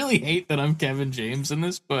 I really hate that I'm Kevin James in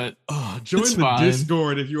this, but join the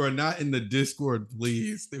Discord if you are not in the Discord,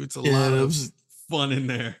 please. It's a lot of fun in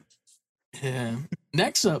there. Yeah.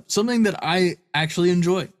 Next up, something that I actually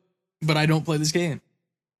enjoy, but I don't play this game.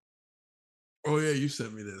 Oh yeah, you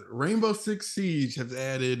sent me this. Rainbow Six Siege has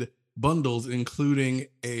added bundles, including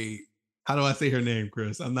how do I say her name,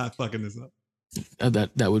 Chris? I'm not fucking this up.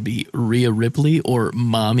 That would be Rhea Ripley or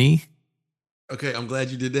Mommy. Okay, I'm glad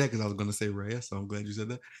you did that because I was going to say Rhea, so I'm glad you said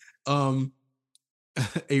that. Um,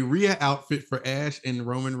 a Rhea outfit for Ash and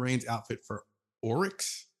Roman Reigns outfit for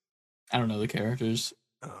Oryx. I don't know the characters.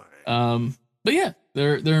 All right. But yeah,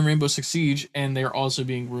 they're in Rainbow Six Siege, and they're also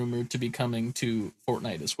being rumored to be coming to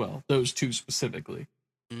Fortnite as well. Those two specifically.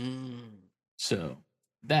 So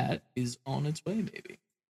that is on its way, baby.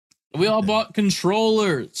 We all bought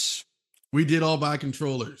controllers. We did all buy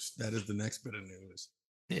controllers. That is the next bit of news.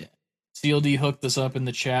 Yeah. CLD hooked us up in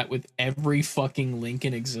the chat with every fucking link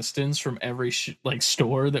in existence from every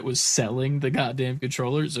store that was selling the goddamn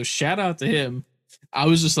controller. So shout out to him. I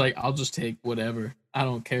was just like, I'll just take whatever. I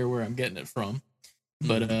don't care where I'm getting it from.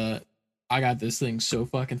 But I got this thing so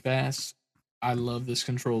fucking fast. I love this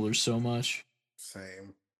controller so much.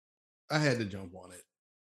 Same. I had to jump on it.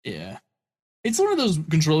 Yeah. It's one of those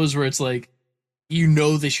controllers where it's like, you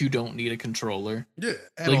know that you don't need a controller. Yeah.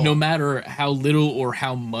 Like no matter how little or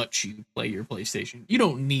how much you play your PlayStation, you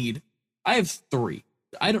don't need. I have 3.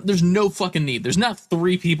 There's no fucking need. There's not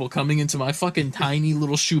 3 people coming into my fucking tiny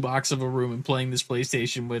little shoebox of a room and playing this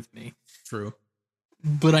PlayStation with me. True.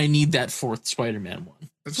 But I need that 4th Spider-Man one.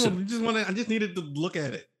 That's so, I just needed to look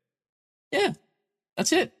at it. Yeah.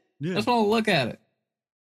 That's it. Yeah. I just want to look at it.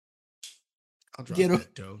 I'll drop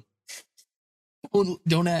that dough.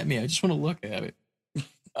 Don't at me. I just want to look at it.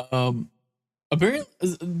 Apparently,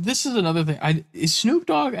 this is another thing. Is Snoop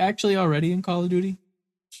Dogg actually already in Call of Duty?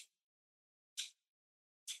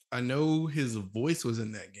 I know his voice was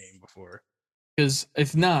in that game before. Because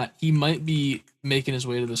if not, he might be making his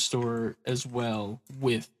way to the store as well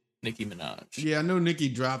with Nicki Minaj. Yeah, I know Nicki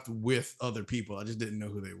dropped with other people. I just didn't know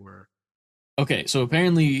who they were. Okay, so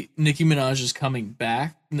apparently Nicki Minaj is coming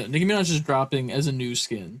back. No, Nicki Minaj is dropping as a new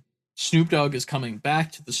skin. Snoop Dogg is coming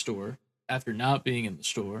back to the store after not being in the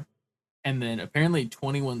store. And then apparently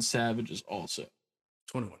 21 Savage is also.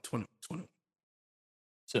 21.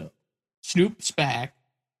 So Snoop's back.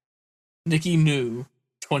 Nicki new.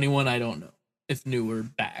 21, I don't know if new or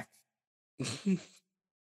back.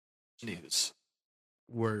 News.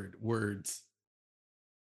 Words.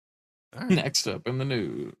 All right. Next up in the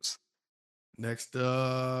news. Next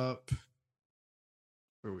up.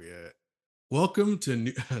 Where we at? Welcome to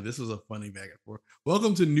New. This was a funny back and forth.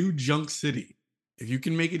 Welcome to New Junk City. If you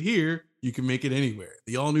can make it here, you can make it anywhere.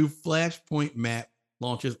 The all-new Flashpoint map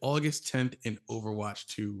launches August 10th in Overwatch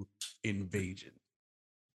 2 Invasion.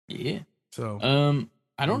 Yeah. So,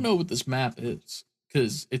 I don't know what this map is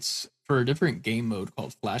because it's for a different game mode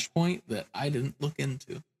called Flashpoint that I didn't look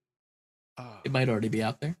into. It might already be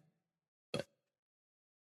out there, but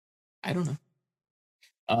I don't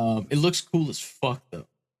know. It looks cool as fuck though,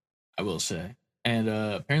 I will say. And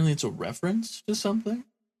apparently it's a reference to something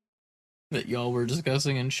that y'all were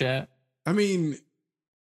discussing in chat. I mean,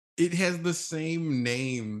 it has the same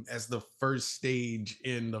name as the first stage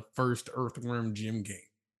in the first Earthworm Jim game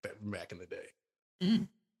back in the day.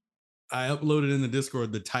 I uploaded in the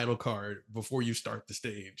Discord the title card before you start the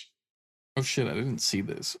stage. Oh shit, I didn't see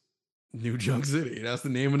this. New Junk City. That's the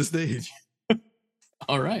name of the stage.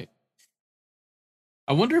 All right.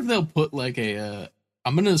 I wonder if they'll put like I'm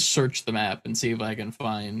gonna search the map and see if I can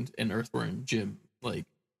find an Earthworm Jim like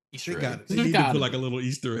Easter egg. They need to put like a little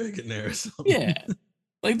Easter egg in there or something. Yeah.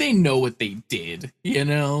 Like they know what they did, you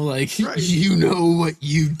know? Like you know what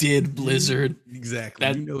you did, Blizzard. Exactly.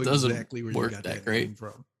 That you know exactly where work you got that great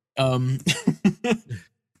from. But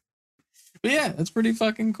yeah, that's pretty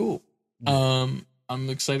fucking cool. I'm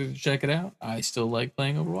excited to check it out. I still like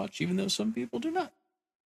playing Overwatch, even though some people do not.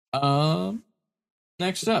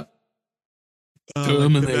 Next up,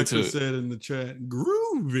 Terminator said in the chat,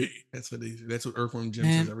 groovy. That's what Earthworm Jim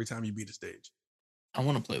says every time you beat a stage. I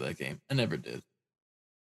want to play that game. I never did.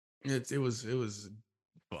 It was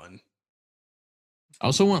fun. I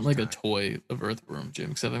also want like a toy of Earthworm Jim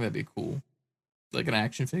because I think that'd be cool, like an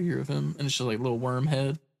action figure of him, and it's just like a little worm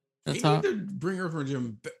head. They need to bring Earthworm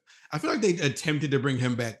Jim back. I feel like they attempted to bring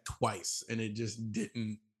him back twice, and it just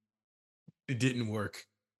didn't. It didn't work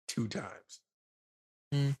 2 times.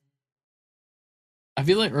 I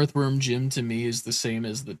feel like Earthworm Jim to me is the same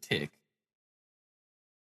as the Tick.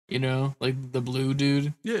 You know, like the blue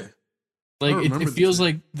dude. Yeah. Like it feels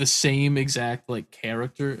like the same exact like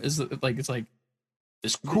character as like it's like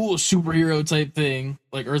this cool superhero type thing,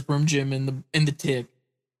 like Earthworm Jim and the Tick.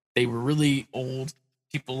 They were really old.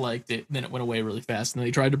 People liked it. Then it went away really fast, and they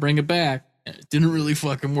tried to bring it back, and it didn't really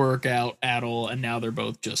fucking work out at all. And now they're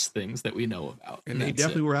both just things that we know about. And they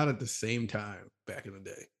definitely were out at the same time back in the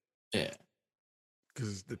day. Yeah.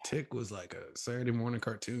 Because the Tick was like a Saturday morning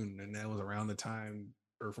cartoon, and that was around the time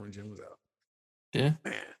Earthworm Jim was out. Yeah.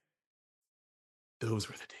 Man. Those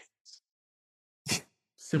were the days.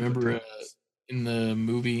 Simpler Remember times. in the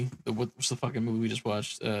movie, what's the fucking movie we just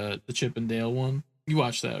watched? The Chip and Dale one. You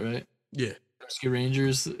watched that, right? Yeah. Rescue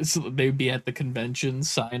Rangers. They'd be at the convention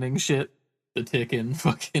signing shit. The Tick and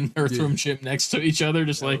fucking Earthworm Yeah. Chip next to each other,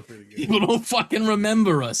 just That like was pretty good. people don't fucking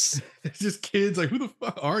remember us. It's just kids like, who the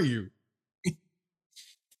fuck are you?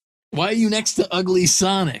 Why are you next to Ugly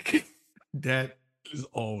Sonic? That is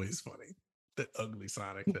always funny. That ugly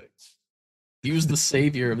Sonic thing. He was the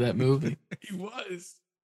savior of that movie. He was.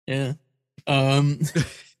 Yeah.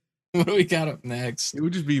 What do we got up next? It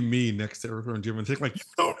would just be me next to Earthworm Jim and Tick, like, you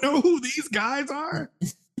don't know who these guys are?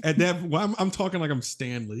 At that, well, I'm talking like I'm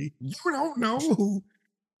Stanley. You don't know who.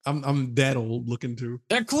 I'm that old looking too.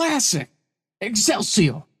 They're classic.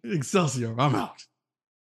 Excelsior. Excelsior, I'm out.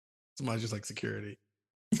 Somebody's just like security.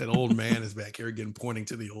 That old man is back here again, pointing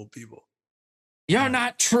to the old people. You're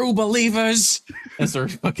not true believers. As they're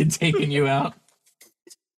fucking taking you out.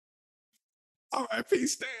 R.I.P.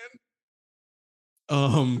 Stan.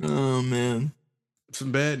 Oh man.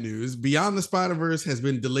 Some bad news. Beyond the Spider-Verse has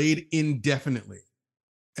been delayed indefinitely.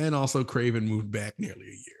 And also Craven moved back nearly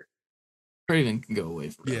a year. Craven can go away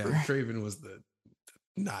forever. Yeah, Craven was the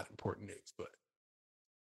not important news, but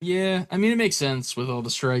yeah, I mean it makes sense with all the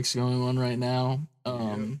strikes going on right now.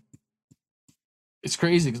 It's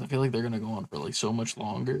crazy because I feel like they're gonna go on for like so much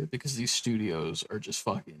longer because these studios are just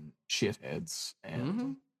fucking shitheads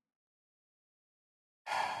and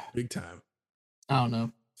big time. I don't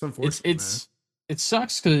know. It's unfortunate. It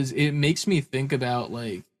sucks because it makes me think about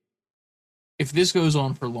like if this goes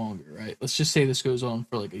on for longer, right? Let's just say this goes on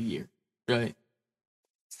for like a year, right?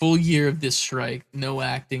 Full year of this strike, no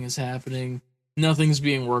acting is happening, nothing's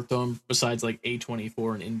being worked on besides like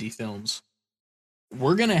A24 and indie films.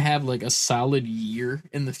 We're gonna have like a solid year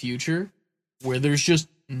in the future where there's just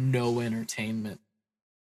no entertainment.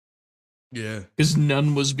 Yeah. Because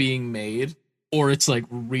none was being made. Or it's like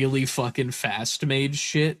really fucking fast made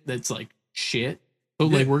shit that's like shit. But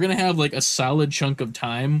like we're gonna have like a solid chunk of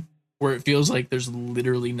time where it feels like there's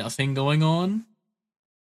literally nothing going on.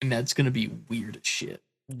 And that's gonna be weird as shit.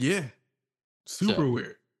 Yeah. Super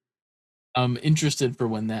weird. I'm interested for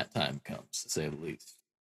when that time comes, to say the least.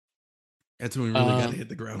 That's when we really gotta hit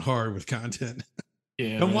the ground hard with content.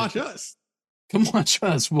 Yeah. Come watch us. Come watch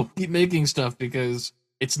us. We'll keep making stuff because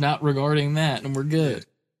it's not regarding that and we're good.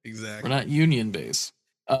 Yeah, exactly. We're not union based.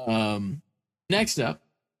 Next up,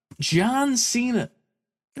 John Cena.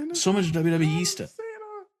 So much WWE stuff.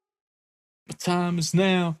 The time is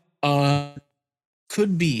now.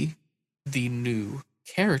 Could be the new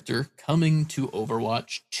character coming to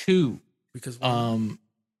Overwatch 2. Because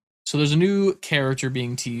so there's a new character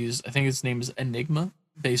being teased. I think its name is Enigma,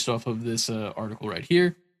 based off of this article right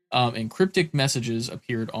here. And cryptic messages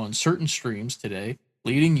appeared on certain streams today,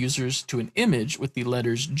 leading users to an image with the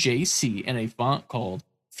letters JC and a font called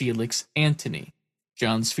Felix Anthony.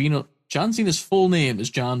 John Cena's full name is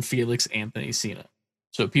John Felix Anthony Cena.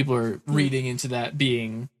 So people are reading into that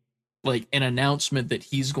being like an announcement that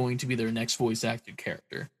he's going to be their next voice acted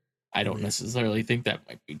character. I don't necessarily think that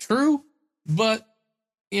might be true, but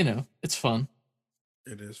you know, it's fun.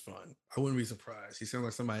 It is fun. I wouldn't be surprised. He sounds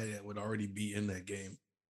like somebody that would already be in that game.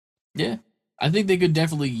 Yeah. I think they could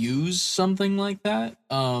definitely use something like that.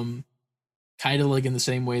 Kind of like in the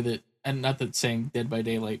same way that, and not that saying Dead by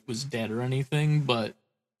Daylight was dead or anything, but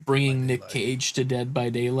bringing Nick Cage to Dead by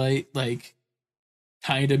Daylight, like,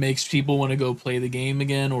 kind of makes people want to go play the game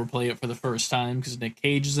again or play it for the first time because Nick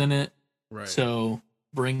Cage is in it. Right. So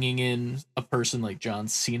bringing in a person like John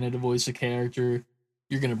Cena to voice a character,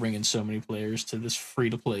 you're going to bring in so many players to this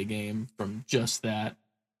free-to-play game from just that.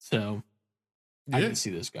 So I can see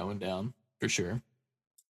this going down for sure.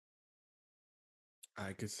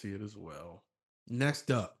 I could see it as well. Next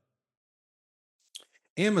up,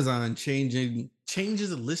 Amazon changes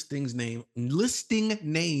the listing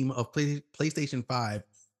name of PlayStation 5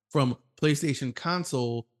 from PlayStation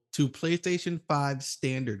Console to PlayStation 5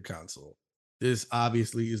 Standard Console. This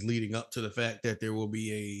obviously is leading up to the fact that there will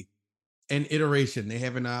be an iteration. They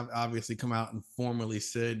haven't obviously come out and formally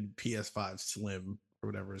said PS5 Slim or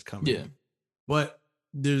whatever is coming. Yeah. But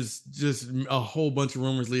there's just a whole bunch of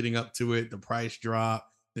rumors leading up to it. The price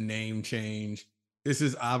drop, the name change. This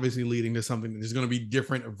is obviously leading to something that there's going to be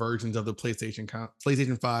different versions of the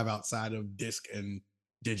PlayStation 5 outside of disc and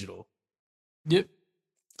digital. Yep.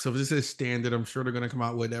 So if this is standard, I'm sure they're going to come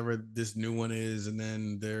out whatever this new one is, and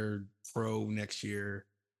then their Pro next year.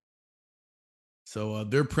 So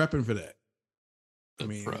they're prepping for that.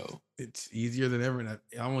 Pro. It's easier than ever. And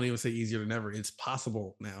I won't even say easier than ever. It's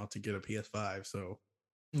possible now to get a PS5. So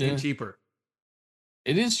and cheaper.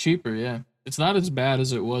 It is cheaper, yeah. it's not as bad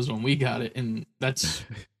as it was when we got it, and that's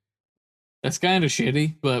kind of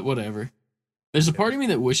shitty, but whatever. There's a part of me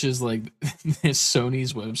that wishes like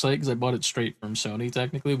Sony's website, because I bought it straight from Sony.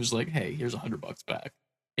 Technically, was like, hey, here's $100 back.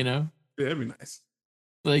 You know, Yeah, that'd be nice.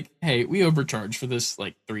 like, hey, we overcharged for this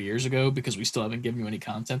like 3 years ago because we still haven't given you any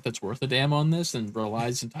content that's worth a damn on this and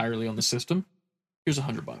relies entirely on the system. Here's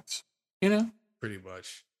 $100. You know, Pretty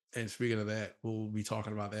much. And speaking of that, we'll be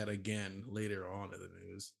talking about that again later on in the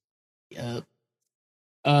news. yeah.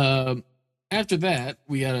 Um, After that,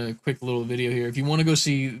 we got a quick little video here. If you want to go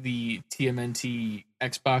see the TMNT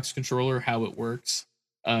Xbox controller, how it works,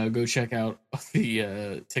 go check out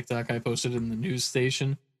the TikTok I posted in the news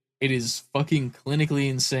station. It is fucking clinically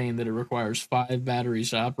insane that it requires 5 batteries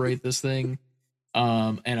to operate this thing.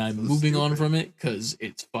 And I'm So moving on stupid. from it because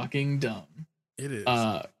it's fucking dumb. It is.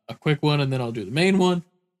 A quick one, and then I'll do the main one.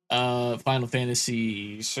 Final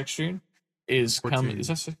Fantasy 16 is 14. coming. Is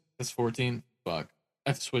that that's 14? Fuck. I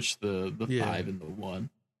have to switch the Yeah. 5 and the 1.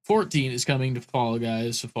 14 is coming to Fall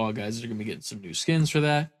Guys, so Fall Guys are gonna be getting some new skins for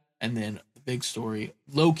that. And then the big story: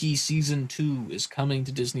 Loki season 2 is coming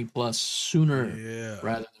to Disney Plus sooner Yeah.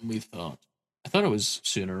 rather than we thought. I thought it was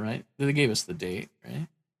sooner, right? They gave us the date, right?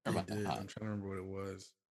 Or They am I did. not? I'm trying to remember what it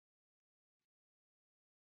was.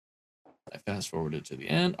 I fast forwarded to the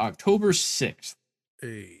end. October 6th.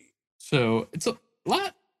 Hey. So it's a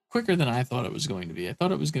lot quicker than I thought it was going to be. I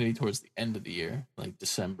thought it was going to be towards the end of the year, like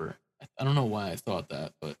December. I don't know why I thought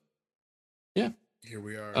that, but yeah. Here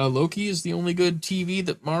we are. Loki is the only good TV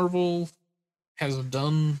that Marvel has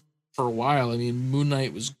done for a while. I mean, Moon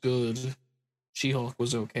Knight was good. She-Hulk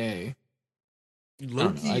was okay.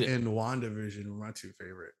 Loki and WandaVision were my 2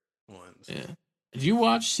 favorite ones. Yeah. Did you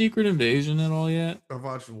watch Secret Invasion at all yet? I've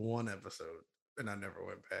watched 1 episode and I never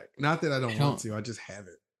went back. Not that I don't want to, I just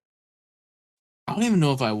haven't. I don't even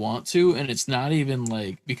know if I want to, and it's not even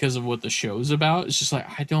like because of what the show's about. It's just like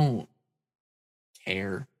I don't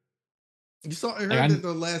care. You saw, I heard Like, that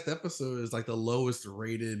the last episode is like the lowest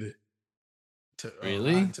rated to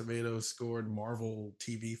Really? Rotten Tomatoes scored Marvel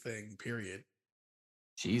TV thing, period.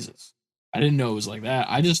 Jesus. I didn't know it was like that.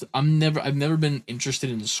 I've never been interested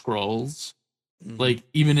in scrolls. Like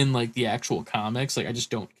even in like the actual comics, like I just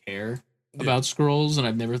don't care about scrolls, and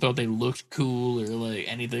I've never thought they looked cool or like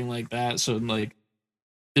anything like that. So like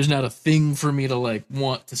there's not a thing for me to like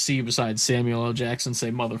want to see besides Samuel L. Jackson say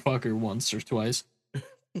motherfucker once or twice.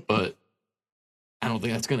 But I don't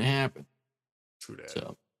think that's gonna happen. True that.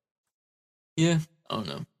 So yeah, I don't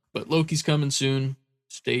know. But Loki's coming soon.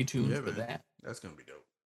 Stay tuned for that. That's gonna be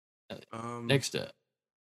dope. Next up,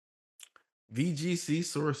 VGC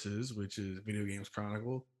Sources, which is Video Games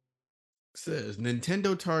Chronicle, says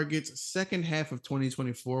Nintendo targets second half of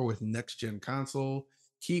 2024 with next gen console.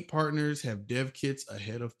 Key partners have dev kits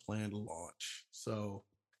ahead of planned launch. So,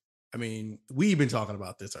 I mean, we've been talking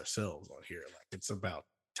about this ourselves on here. Like it's about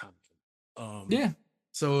time. yeah.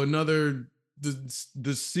 So another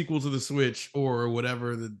the sequel to the Switch or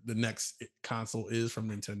whatever the next console is from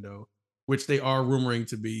Nintendo, which they are rumoring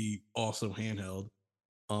to be also handheld,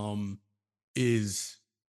 is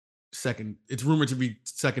second. It's rumored to be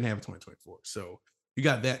second half of 2024. So you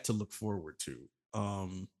got that to look forward to.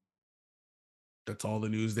 That's all the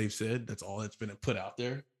news they've said. That's all that's been put out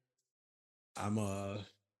there. I'm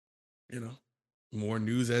more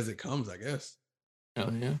news as it comes, I guess.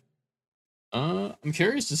 Oh yeah. I'm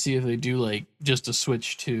curious to see if they do like just a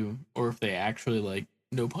Switch 2, or if they actually like,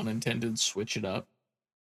 no pun intended, switch it up.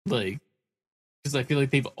 Like, because I feel like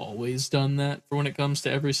they've always done that for when it comes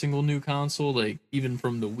to every single new console. Like even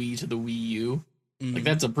from the Wii to the Wii U, like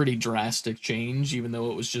that's a pretty drastic change, even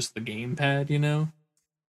though it was just the gamepad. You know,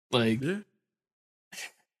 like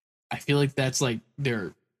I feel like that's like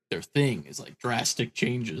their thing is like drastic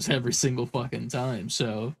changes every single fucking time.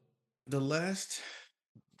 So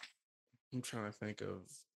I'm trying to think of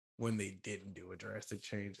when they didn't do a drastic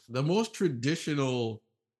change. The most traditional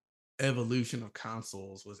evolution of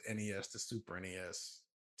consoles was NES to Super NES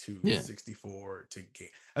to 64 to game.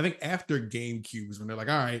 I think after GameCubes, when they're like,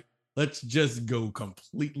 all right, let's just go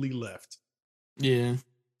completely left. Yeah.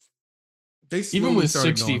 They even with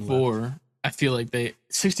 64, I feel like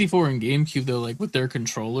 64 and GameCube though, like with their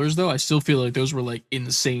controllers though, I still feel like those were like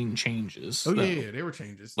insane changes. Oh yeah, they were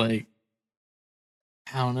changes. Like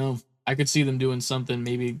I don't know. I could see them doing something,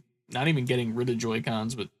 maybe not even getting rid of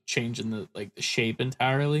Joy-Cons, but changing the shape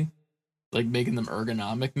entirely, like making them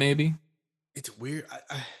ergonomic. Maybe it's weird.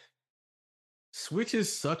 Switch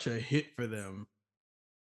is such a hit for them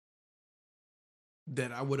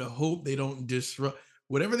that I would have hoped they don't disrupt.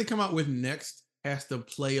 Whatever they come out with next has to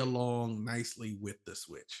play along nicely with the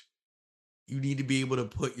Switch. You need to be able to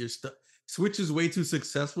put your stuff. Switch is way too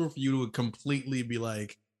successful for you to completely be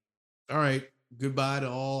like, all right, goodbye to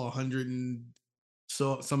all 100 and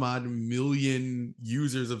some odd million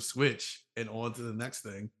users of Switch and on to the next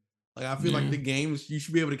thing. Like I feel like Yeah. the games you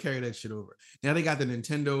should be able to carry that shit over. Now they got the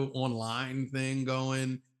Nintendo online thing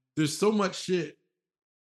going. There's so much shit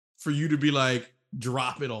for you to be like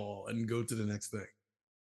drop it all and go to the next thing.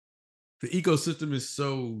 The ecosystem is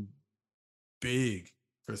so big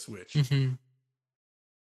for Switch. Hmm.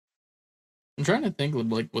 I'm trying to think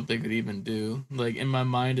of like what they could even do. Like in my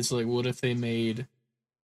mind, it's like, what if they made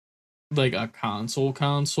like a console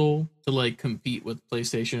to like compete with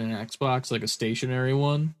PlayStation and Xbox, like a stationary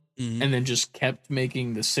one, Mhm. and then just kept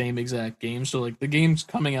making the same exact game. So like the game's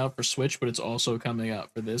coming out for Switch, but it's also coming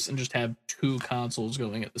out for this, and just have two consoles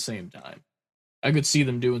going at the same time. I could see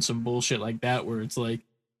them doing some bullshit like that where it's like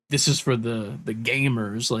this is for the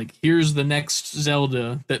gamers. Like here's the next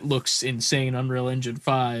Zelda that looks insane, Unreal Engine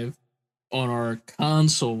 5 on our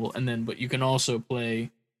console, and then but you can also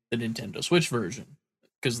play the Nintendo Switch version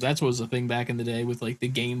because that's what was the thing back in the day with like the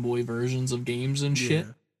Game Boy versions of games and shit.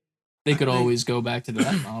 Yeah. They I could think always go back to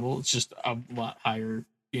that model. It's just a lot higher,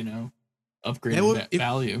 that upgraded would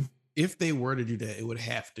value. if they were to do that, that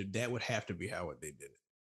would have to be how they did it.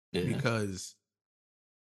 Yeah, Because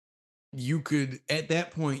you could at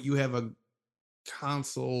that point you have a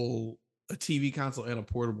console, a TV console and a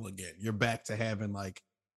portable again. You're back to having like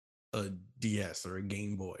a DS or a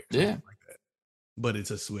Game Boy or yeah. something like that. But it's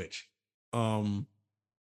a Switch. Um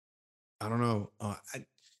I don't know.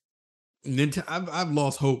 I've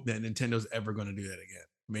lost hope that Nintendo's ever going to do that again.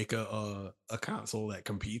 Make a console that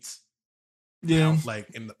competes Yeah, like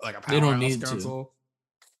like a they don't powerhouse need to. console.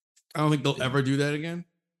 I don't think they'll Yeah. ever do that again.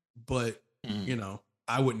 But Mm.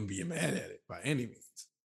 I wouldn't be mad at it by any means.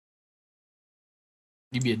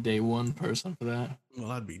 You'd be a day one person for that.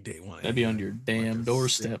 Well, I'd be day one That'd be on anyway. your Like damn a sick,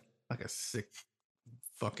 doorstep. like a sick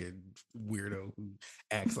fucking weirdo who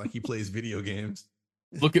acts like he plays video games.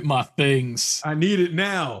 Look at my things. I need it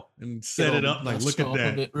now and Get set all it the up. Like, look dust at off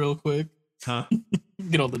of that. it real quick. Huh?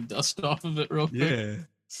 Get all the dust off of it real quick. Yeah.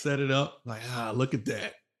 Set it up. Like, look at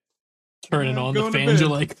that. Turn it I'm on. The going to fans are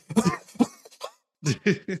bed. like,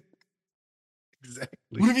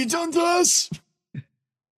 Exactly. what have you done to us?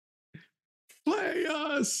 Play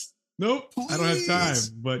us. Nope. I don't have time, Please.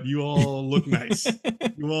 but you all look nice.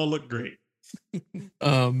 You all look great.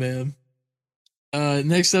 Oh man.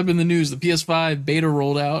 Next up in the news, the PS5 beta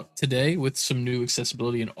rolled out today with some new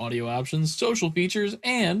accessibility and audio options, social features,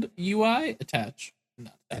 and UI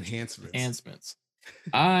not Enhancements. enhancements.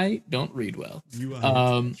 I don't read well.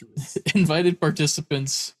 UI Invited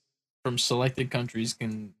participants from selected countries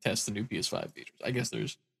can test the new PS5 features. I guess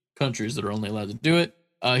there's countries that are only allowed to do it.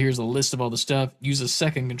 Here's a list of all the stuff. Use a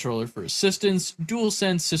second controller for assistance,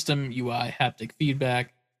 DualSense system UI haptic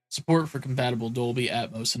feedback, support for compatible Dolby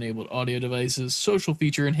Atmos enabled audio devices, social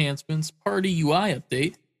feature enhancements, party UI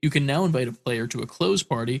update. You can now invite a player to a closed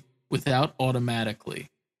party without automatically.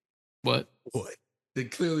 What? They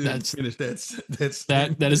clearly didn't finish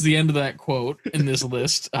that. That is the end of that quote in this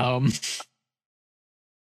list.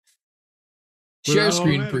 Share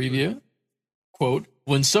screen preview. Quote,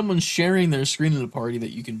 when someone's sharing their screen at a party that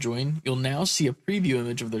you can join, you'll now see a preview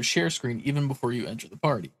image of their share screen even before you enter the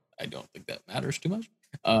party. I don't think that matters too much.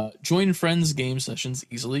 Join friends game sessions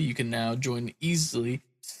easily. You can now join easily,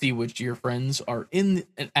 see which your friends are in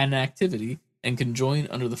an activity, and can join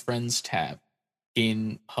under the friends tab.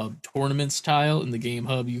 Game Hub tournaments tile. In the Game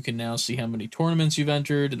Hub, you can now see how many tournaments you've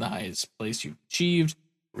entered and the highest place you've achieved.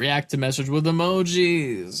 React to message with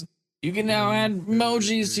emojis. You can now add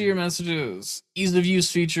emojis to your messages. Ease of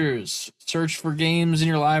use features. Search for games in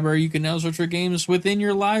your library. You can now search for games within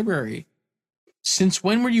your library. Since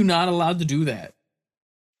when were you not allowed to do that?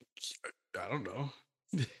 I don't know.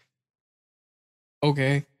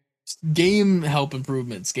 Okay. Game help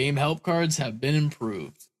improvements. Game help cards have been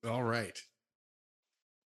improved. All right.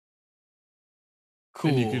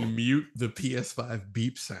 Cool. And you can mute the PS5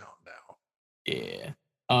 beep sound now.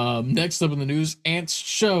 Yeah. Next up in the news, Ants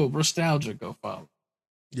show Nostalgia. Go follow.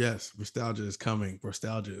 Yes, nostalgia is coming.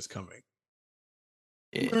 Nostalgia is coming.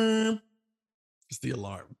 Yeah. It's the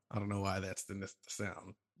alarm. I don't know why that's the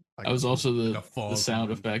sound. Like that was also the sound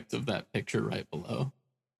alarm. effect of that picture right below.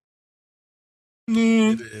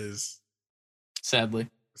 It is. Sadly.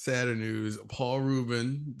 Sadder news. Paul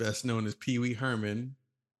Rubin, best known as Pee Wee Herman,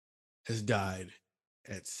 has died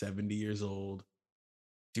at 70 years old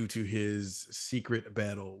due to his secret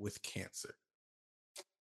battle with cancer.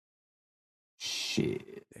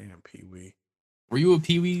 Shit. Damn, Pee Wee. Were you a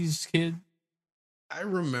Pee Wee's kid? I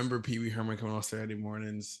remember Pee Wee Herman coming on Saturday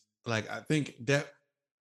mornings. Like, I think that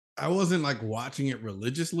I wasn't like watching it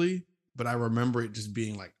religiously, but I remember it just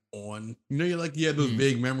being like on. You know, you're like, yeah, those Mhm.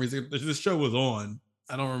 vague memories. The show was on.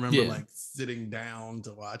 I don't remember Yeah. like sitting down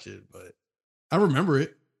to watch it, but I remember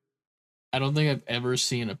it. I don't think I've ever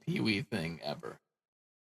seen a Pee Wee thing ever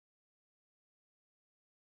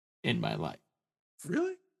in my life.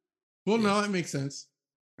 Really? Well, Yeah. no, that makes sense.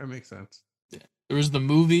 That makes sense. Yeah. There was the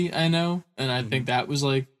movie I know, and I Mhm. think that was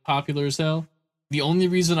like popular as hell. The only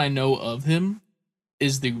reason I know of him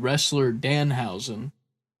is the wrestler Danhausen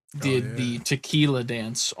Oh did yeah. the tequila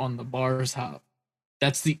dance on the bar top.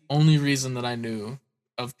 That's the only reason that I knew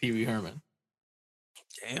of Pee Wee Herman.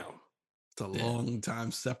 Damn. It's a Yeah. long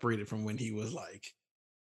time separated from when he was like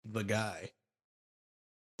the guy.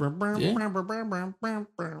 Yeah.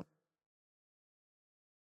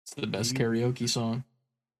 It's the best Pee Wee. karaoke song.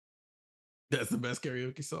 That's the best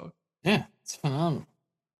karaoke song. Yeah, it's phenomenal.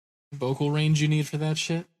 Vocal range you need for that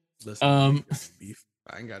shit. Listen, I Um ain't got no beef.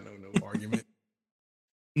 I ain't got no argument.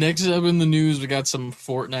 Next up in the news, we got some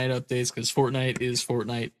Fortnite updates because Fortnite is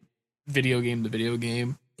Fortnite video game, the video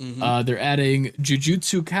game. Mm-hmm. They're adding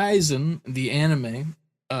Jujutsu Kaisen, the anime,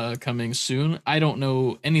 coming soon. I don't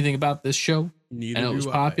know anything about this show. I Neither know it was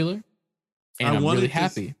do I. popular, I and I'm really wanted to.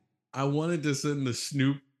 happy. I wanted to send the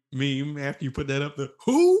Snoop meme after you put that up. The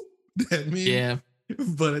who that meme, Yeah.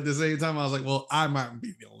 but at the same time, I was like, well, I might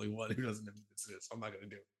be the only one who doesn't know who this is. So I'm not gonna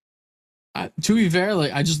do it. To be fair,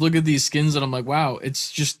 like I just look at these skins and I'm like, wow,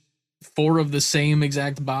 it's just four of the same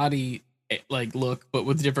exact body like look, but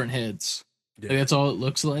with different heads. Yeah. Like, that's all it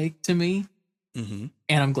looks like to me. Mm-hmm.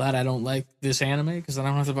 And I'm glad I don't like this anime because I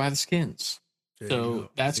don't have to buy the skins. So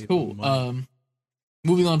that's cool.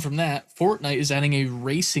 Moving on from that, Fortnite is adding a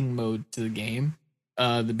racing mode to the game.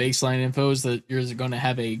 The baseline info is that you're going to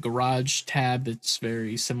have a garage tab that's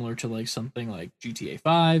very similar to like something like GTA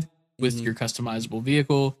 5 with your customizable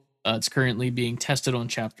vehicle. It's currently being tested on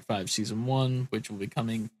Chapter 5 Season 1, which will be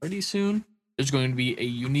coming pretty soon. There's going to be a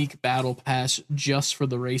unique battle pass just for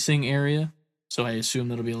the racing area. So I assume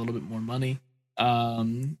that'll be a little bit more money.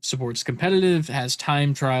 Supports competitive, has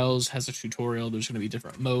time trials, has a tutorial. There's going to be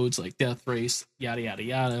different modes like death race, yada yada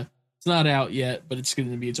yada. It's not out yet, but it's going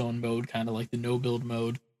to be its own mode, kind of like the no build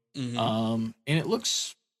mode. And it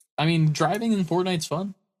looks, I mean, driving in Fortnite's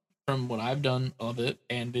fun from what I've done of it,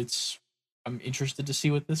 and I'm interested to see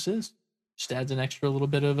what this is. Just adds an extra little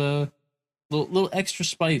bit of a little extra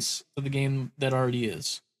spice to the game that already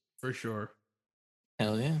is. For sure.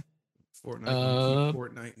 Hell yeah. Fortnite gonna keep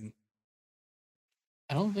Fortnite.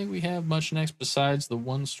 I don't think we have much next besides the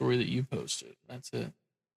one story that you posted. That's it.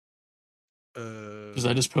 Because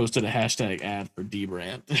I just posted a hashtag ad for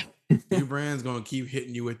D-Brand. D-Brand's gonna keep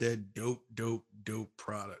hitting you with that dope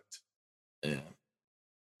product. Yeah.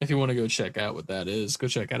 If you want to go check out what that is, go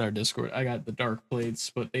check out our Discord. I got the dark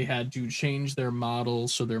plates, but they had to change their model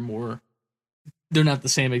so they're not the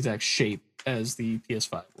same exact shape as the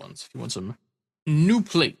PS5 ones. If you want some new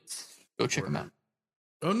plates, go check them out.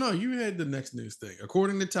 Oh no, you had the next news thing.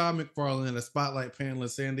 According to Todd McFarlane, a spotlight panel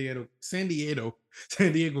at San Diego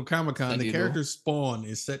Comic-Con, the character Spawn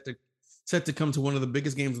is set to come to one of the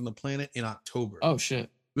biggest games on the planet in October. Oh shit.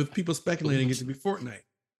 With people speculating it to be Fortnite.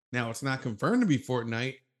 Now it's not confirmed to be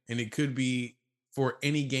Fortnite, and it could be for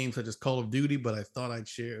any game such as Call of Duty, but I thought I'd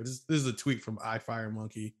share. This is a tweet from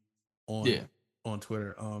iFireMonkey on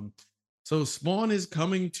Twitter. So Spawn is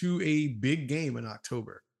coming to a big game in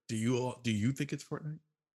October. Do you think it's Fortnite?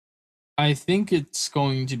 I think it's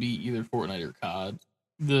going to be either Fortnite or COD.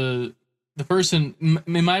 The person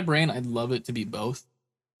in my brain, I'd love it to be both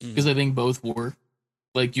because I think both work.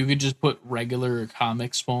 Like you could just put regular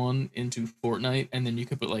comic Spawn into Fortnite, and then you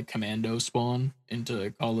could put like Commando Spawn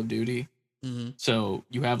into Call of Duty. So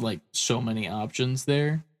you have like so many options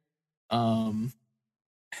there. I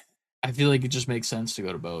feel like it just makes sense to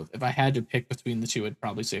go to both. If I had to pick between the two, I'd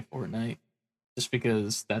probably say Fortnite. Just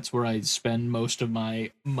because that's where I spend most of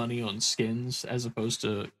my money on skins as opposed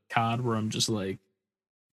to COD, where I'm just like,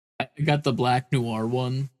 I got the Black Noir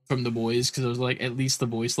one from the boys because I was like, at least the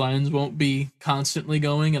voice lines won't be constantly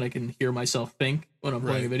going and I can hear myself think when I'm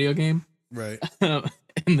playing a video game. Right. And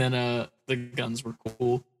then the guns were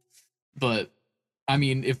cool. But I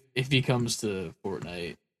mean, if he comes to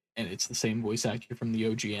Fortnite and it's the same voice actor from the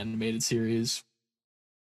OG animated series,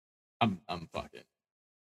 I'm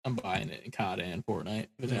buying it in COD and Fortnite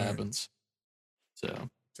if it happens. So,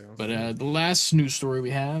 but the last news story we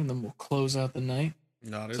have, and then we'll close out the night.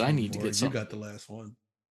 No, I need to get some. You got the last one.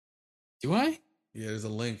 Do I? Yeah, there's a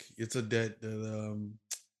link. It's a dead.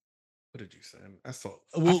 What did you send? I saw.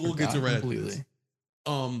 We'll get to read this.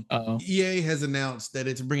 EA has announced that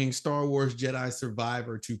it's bringing Star Wars Jedi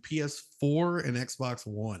Survivor to PS4 and Xbox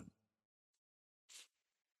One.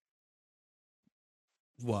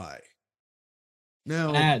 Why?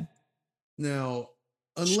 Now, Bad. now,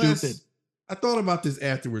 Stupid. unless I thought about this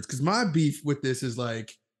afterwards, because my beef with this is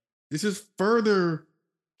like, this is further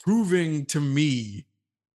proving to me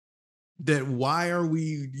that why are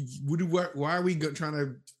we why are we trying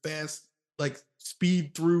to fast like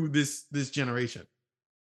speed through this generation?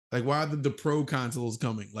 Like why are the pro consoles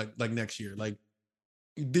coming like next year? Like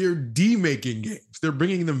they're demaking games. They're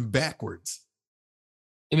bringing them backwards.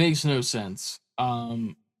 It makes no sense.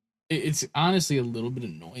 It's honestly a little bit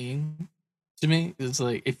annoying to me. It's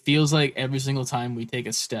like it feels like every single time we take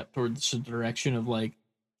a step towards the direction of like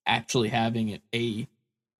actually having it a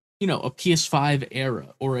PS5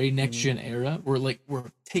 era or a next Mhm. gen era,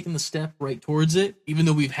 we're taking the step right towards it, even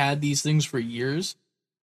though we've had these things for years,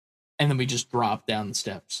 and then we just drop down the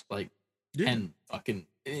steps like Yeah. and fucking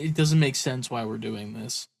it doesn't make sense why we're doing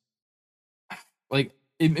this. Like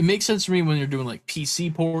it makes sense to me when you're doing like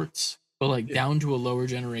PC ports, but like Yeah. down to a lower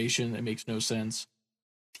generation, it makes no sense.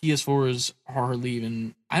 PS4s hardly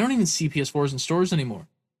even. I don't even see PS4s in stores anymore.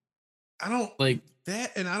 I don't Like,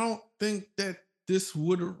 that, and I don't think that this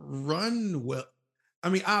would run well. I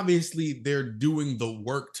mean, obviously they're doing the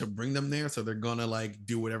work to bring them there, so they're gonna like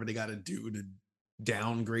do whatever they got to do to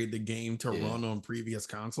downgrade the game to yeah, run on previous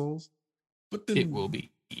consoles. But it then, will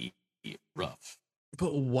be rough.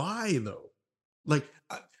 but why though? Like,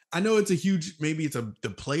 I know it's a huge, maybe it's the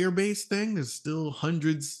player base thing. There's still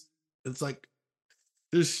hundreds. It's like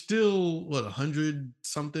there's still what 100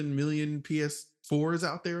 something million PS4s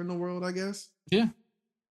out there in the world, I guess. Yeah,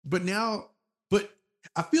 But now, but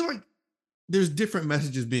I feel like there's different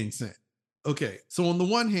messages being sent. Okay, so on the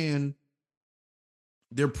one hand,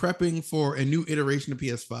 they're prepping for a new iteration of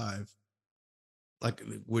PS5, like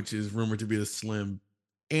which is rumored to be the Slim,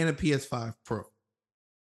 and a PS5 Pro.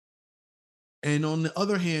 And on the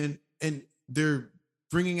other hand, and they're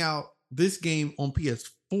bringing out this game on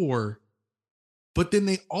PS4, but then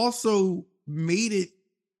they also made it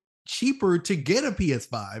cheaper to get a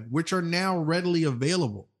PS5, which are now readily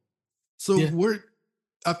available. So yeah.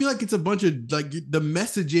 I feel like it's a bunch of like the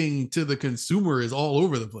messaging to the consumer is all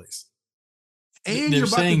over the place. And They're you're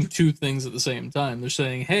about saying to two things at the same time. They're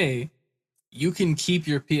saying, "Hey, you can keep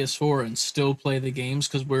your PS4 and still play the games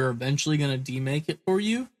because we're eventually gonna demake it for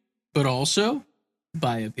you, but also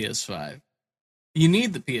buy a PS5. You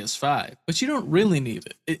need the PS5, but you don't really need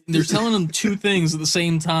it. They're telling them two things at the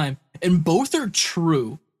same time, and both are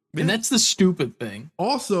true. And yeah. that's the stupid thing.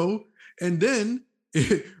 Also, and then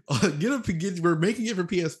we're making it for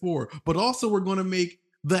PS4, but also we're going to make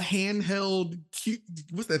the handheld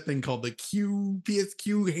what's that thing called, the PSQ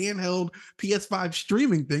handheld PS5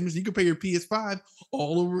 streaming things. You can pay your PS5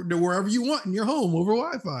 all over to wherever you want in your home over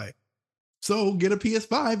Wi-Fi. So get a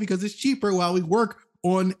PS5 because it's cheaper while we work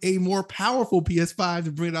on a more powerful PS5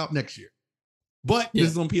 to bring it out next year. But this Yeah.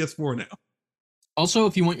 is on PS4 now. Also,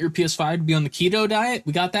 if you want your PS5 to be on the keto diet,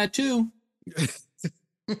 we got that too.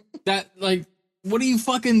 That like, what are you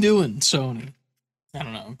fucking doing, Sony? I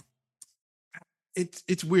don't know.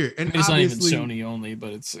 It's weird, I and mean, it's not even obviously, Sony only,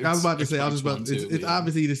 but it's I was it's about to say, I was Xbox just One about too. it's But yeah,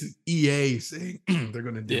 obviously this is EA saying they're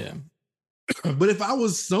gonna do yeah. it. But if I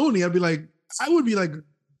was Sony, I would be like,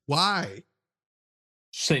 why?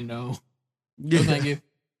 Say no. No, Yeah. thank you.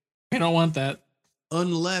 I don't want that.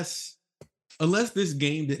 Unless unless this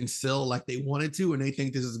game didn't sell like they wanted to and they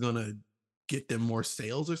think this is gonna get them more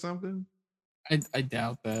sales or something. I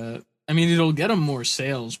doubt that. I mean, it'll get them more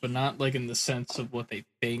sales, but not like in the sense of what they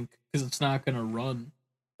think, because it's not gonna run.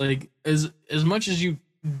 Like as much as you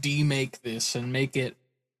demake this and make it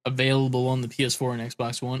available on the PS4 and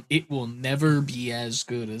Xbox One, it will never be as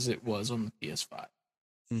good as it was on the PS5.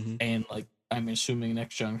 Mhm. And like I'm assuming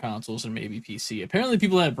next gen consoles and maybe PC. Apparently,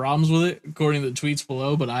 people had problems with it, according to the tweets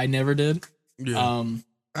below, but I never did. Yeah. Um,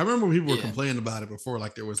 I remember when people were yeah, complaining about it before,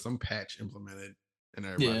 like there was some patch implemented and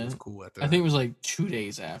everybody yeah. was cool after I think that. it was like 2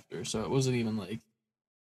 days after, so it wasn't even like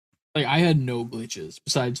I had no glitches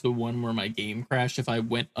besides the one where my game crashed if I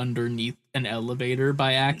went underneath an elevator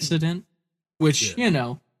by accident, which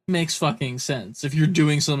Yeah. makes fucking sense if you're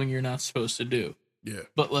doing something you're not supposed to do. Yeah.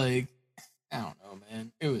 But like, I don't know,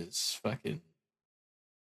 man. It was fucking.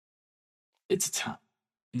 It's a time,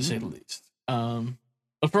 to say the Mhm. least.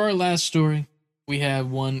 But for our last story, we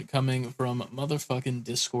have one coming from motherfucking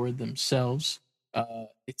Discord themselves.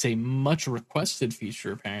 It's a much requested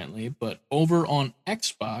feature apparently, but over on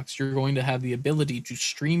Xbox, you're going to have the ability to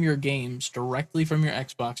stream your games directly from your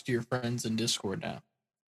Xbox to your friends in Discord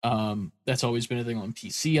now. That's always been a thing on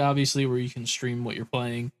PC, obviously, where you can stream what you're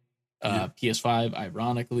playing. Yeah. PS5,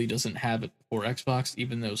 ironically, doesn't have it for Xbox,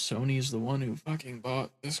 even though Sony is the one who fucking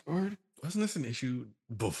bought Discord. Wasn't this an issue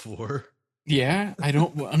before? Yeah, I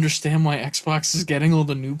don't understand why Xbox is getting all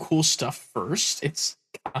the new cool stuff first. It's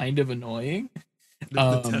kind of annoying.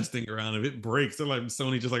 The testing around if it breaks, they're like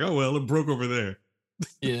Sony just like, oh well, it broke over there.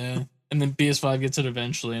 Yeah, and then PS5 gets it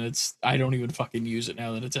eventually, and I don't even fucking use it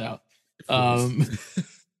now that it's out. Of course.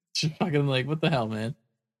 Just fucking like, what the hell, man?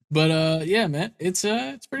 But yeah, man, it's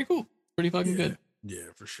pretty cool. Pretty fucking good. Yeah,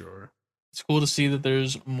 for sure. It's cool to see that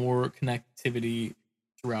there's more connectivity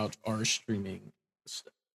throughout our streaming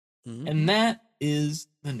stuff. And that is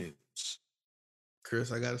the news.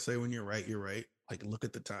 Chris, I gotta say, when you're right, you're right. Like, look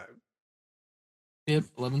at the time. Yep,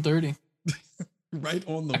 11:30. Right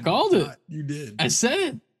on the. I called it. You did. I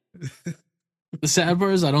said it. The sad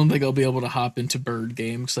part is I don't think I'll be able to hop into Bird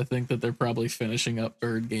Game because I think that they're probably finishing up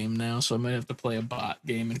Bird Game now, so I might have to play a bot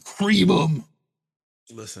game and cream them.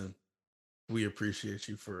 Listen, we appreciate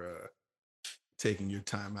you for taking your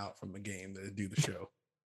time out from the game to do the show.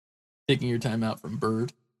 Taking your time out from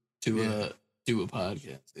Bird to do a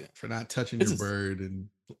podcast. Yeah. For not touching your bird and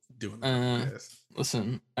doing the podcast.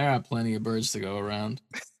 Listen, I got plenty of birds to go around.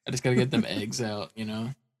 I just gotta get them eggs out, you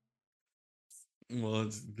know.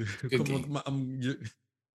 Well,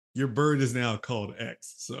 your bird is now called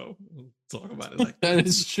X, so we'll talk about it like that. That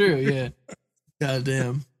is true, yeah.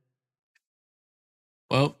 Goddamn.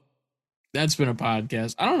 Well, that's been a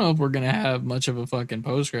podcast. I don't know if we're gonna have much of a fucking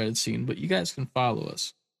post-credit scene, but you guys can follow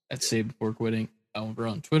us at Save Before Quitting over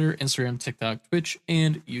on Twitter, Instagram, TikTok, Twitch,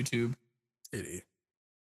 and YouTube. Idiot.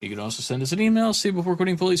 You can also send us an email,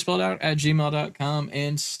 SaveBeforeQuitting, fully spelled out, at gmail.com,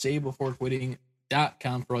 and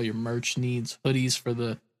SaveBeforeQuitting.com for all your merch needs, hoodies for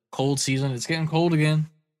the cold season. It's getting cold again.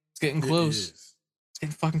 It's getting close. It's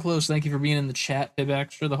getting fucking close. Thank you for being in the chat, Pib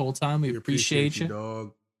Extra, the whole time. We appreciate you.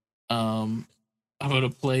 Dog. I'm going to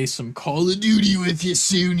play some Call of Duty with you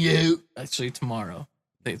soon, yo. Actually, tomorrow.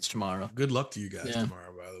 I think it's tomorrow. Good luck to you guys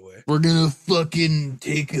tomorrow, by the way. We're going to fucking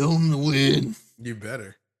take home the win. You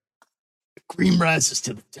better. Cream rises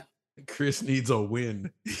to the top. Chris needs a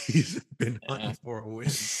win. He's been hunting for a win.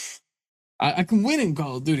 I can win in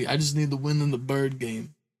Call of Duty. I just need the win in the bird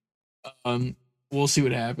game. We'll see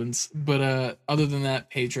what happens. But other than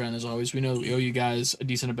that, Patreon, as always, we know we owe you guys a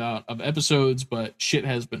decent amount of episodes, but shit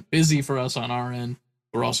has been busy for us on our end.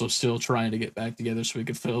 We're also still trying to get back together so we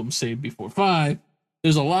could film Save Before 5.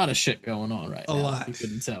 There's a lot of shit going on right now. A lot. You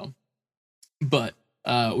couldn't tell. But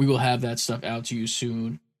we will have that stuff out to you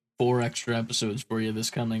soon. 4 extra episodes for you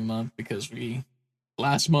this coming month because we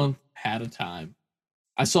last month had a time.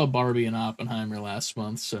 I saw Barbie and Oppenheimer last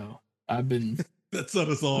month, so I've been that's not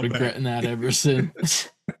us all regretting that ever since.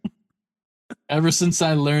 Ever since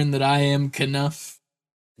I learned that I am Knuff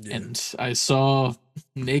and I saw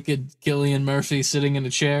naked Cillian Murphy sitting in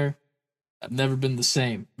a chair, I've never been the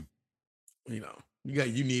same. You know,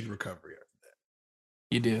 you need recovery after that.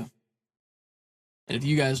 You do. And if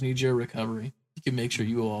you guys need your recovery, you can make sure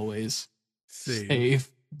you always save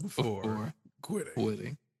before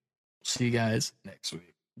quitting. See you guys next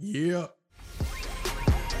week. Yeah.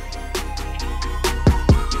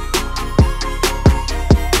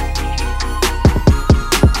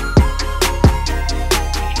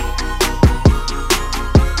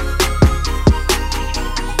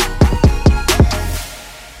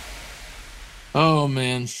 Oh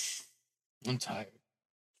man, I'm tired.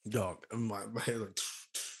 Dog, my head like.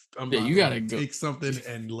 You gotta go take something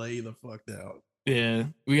and lay the fuck down. Yeah,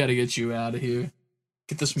 we gotta get you out of here.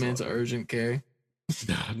 Get this man to urgent care.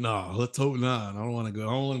 No, let's hope not. I don't want to go.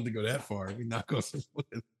 I don't want him to go that far. We're not going.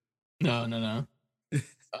 No.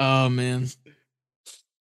 Oh man,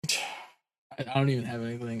 I don't even have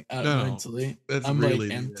anything mentally. I'm really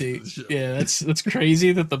like empty. Yeah, that's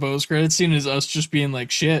crazy that the post credit scene is us just being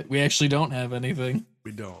like, shit. We actually don't have anything.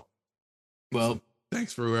 We don't. Well, so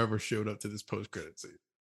thanks for whoever showed up to this post credit scene.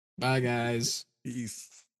 Bye, guys.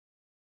 Peace.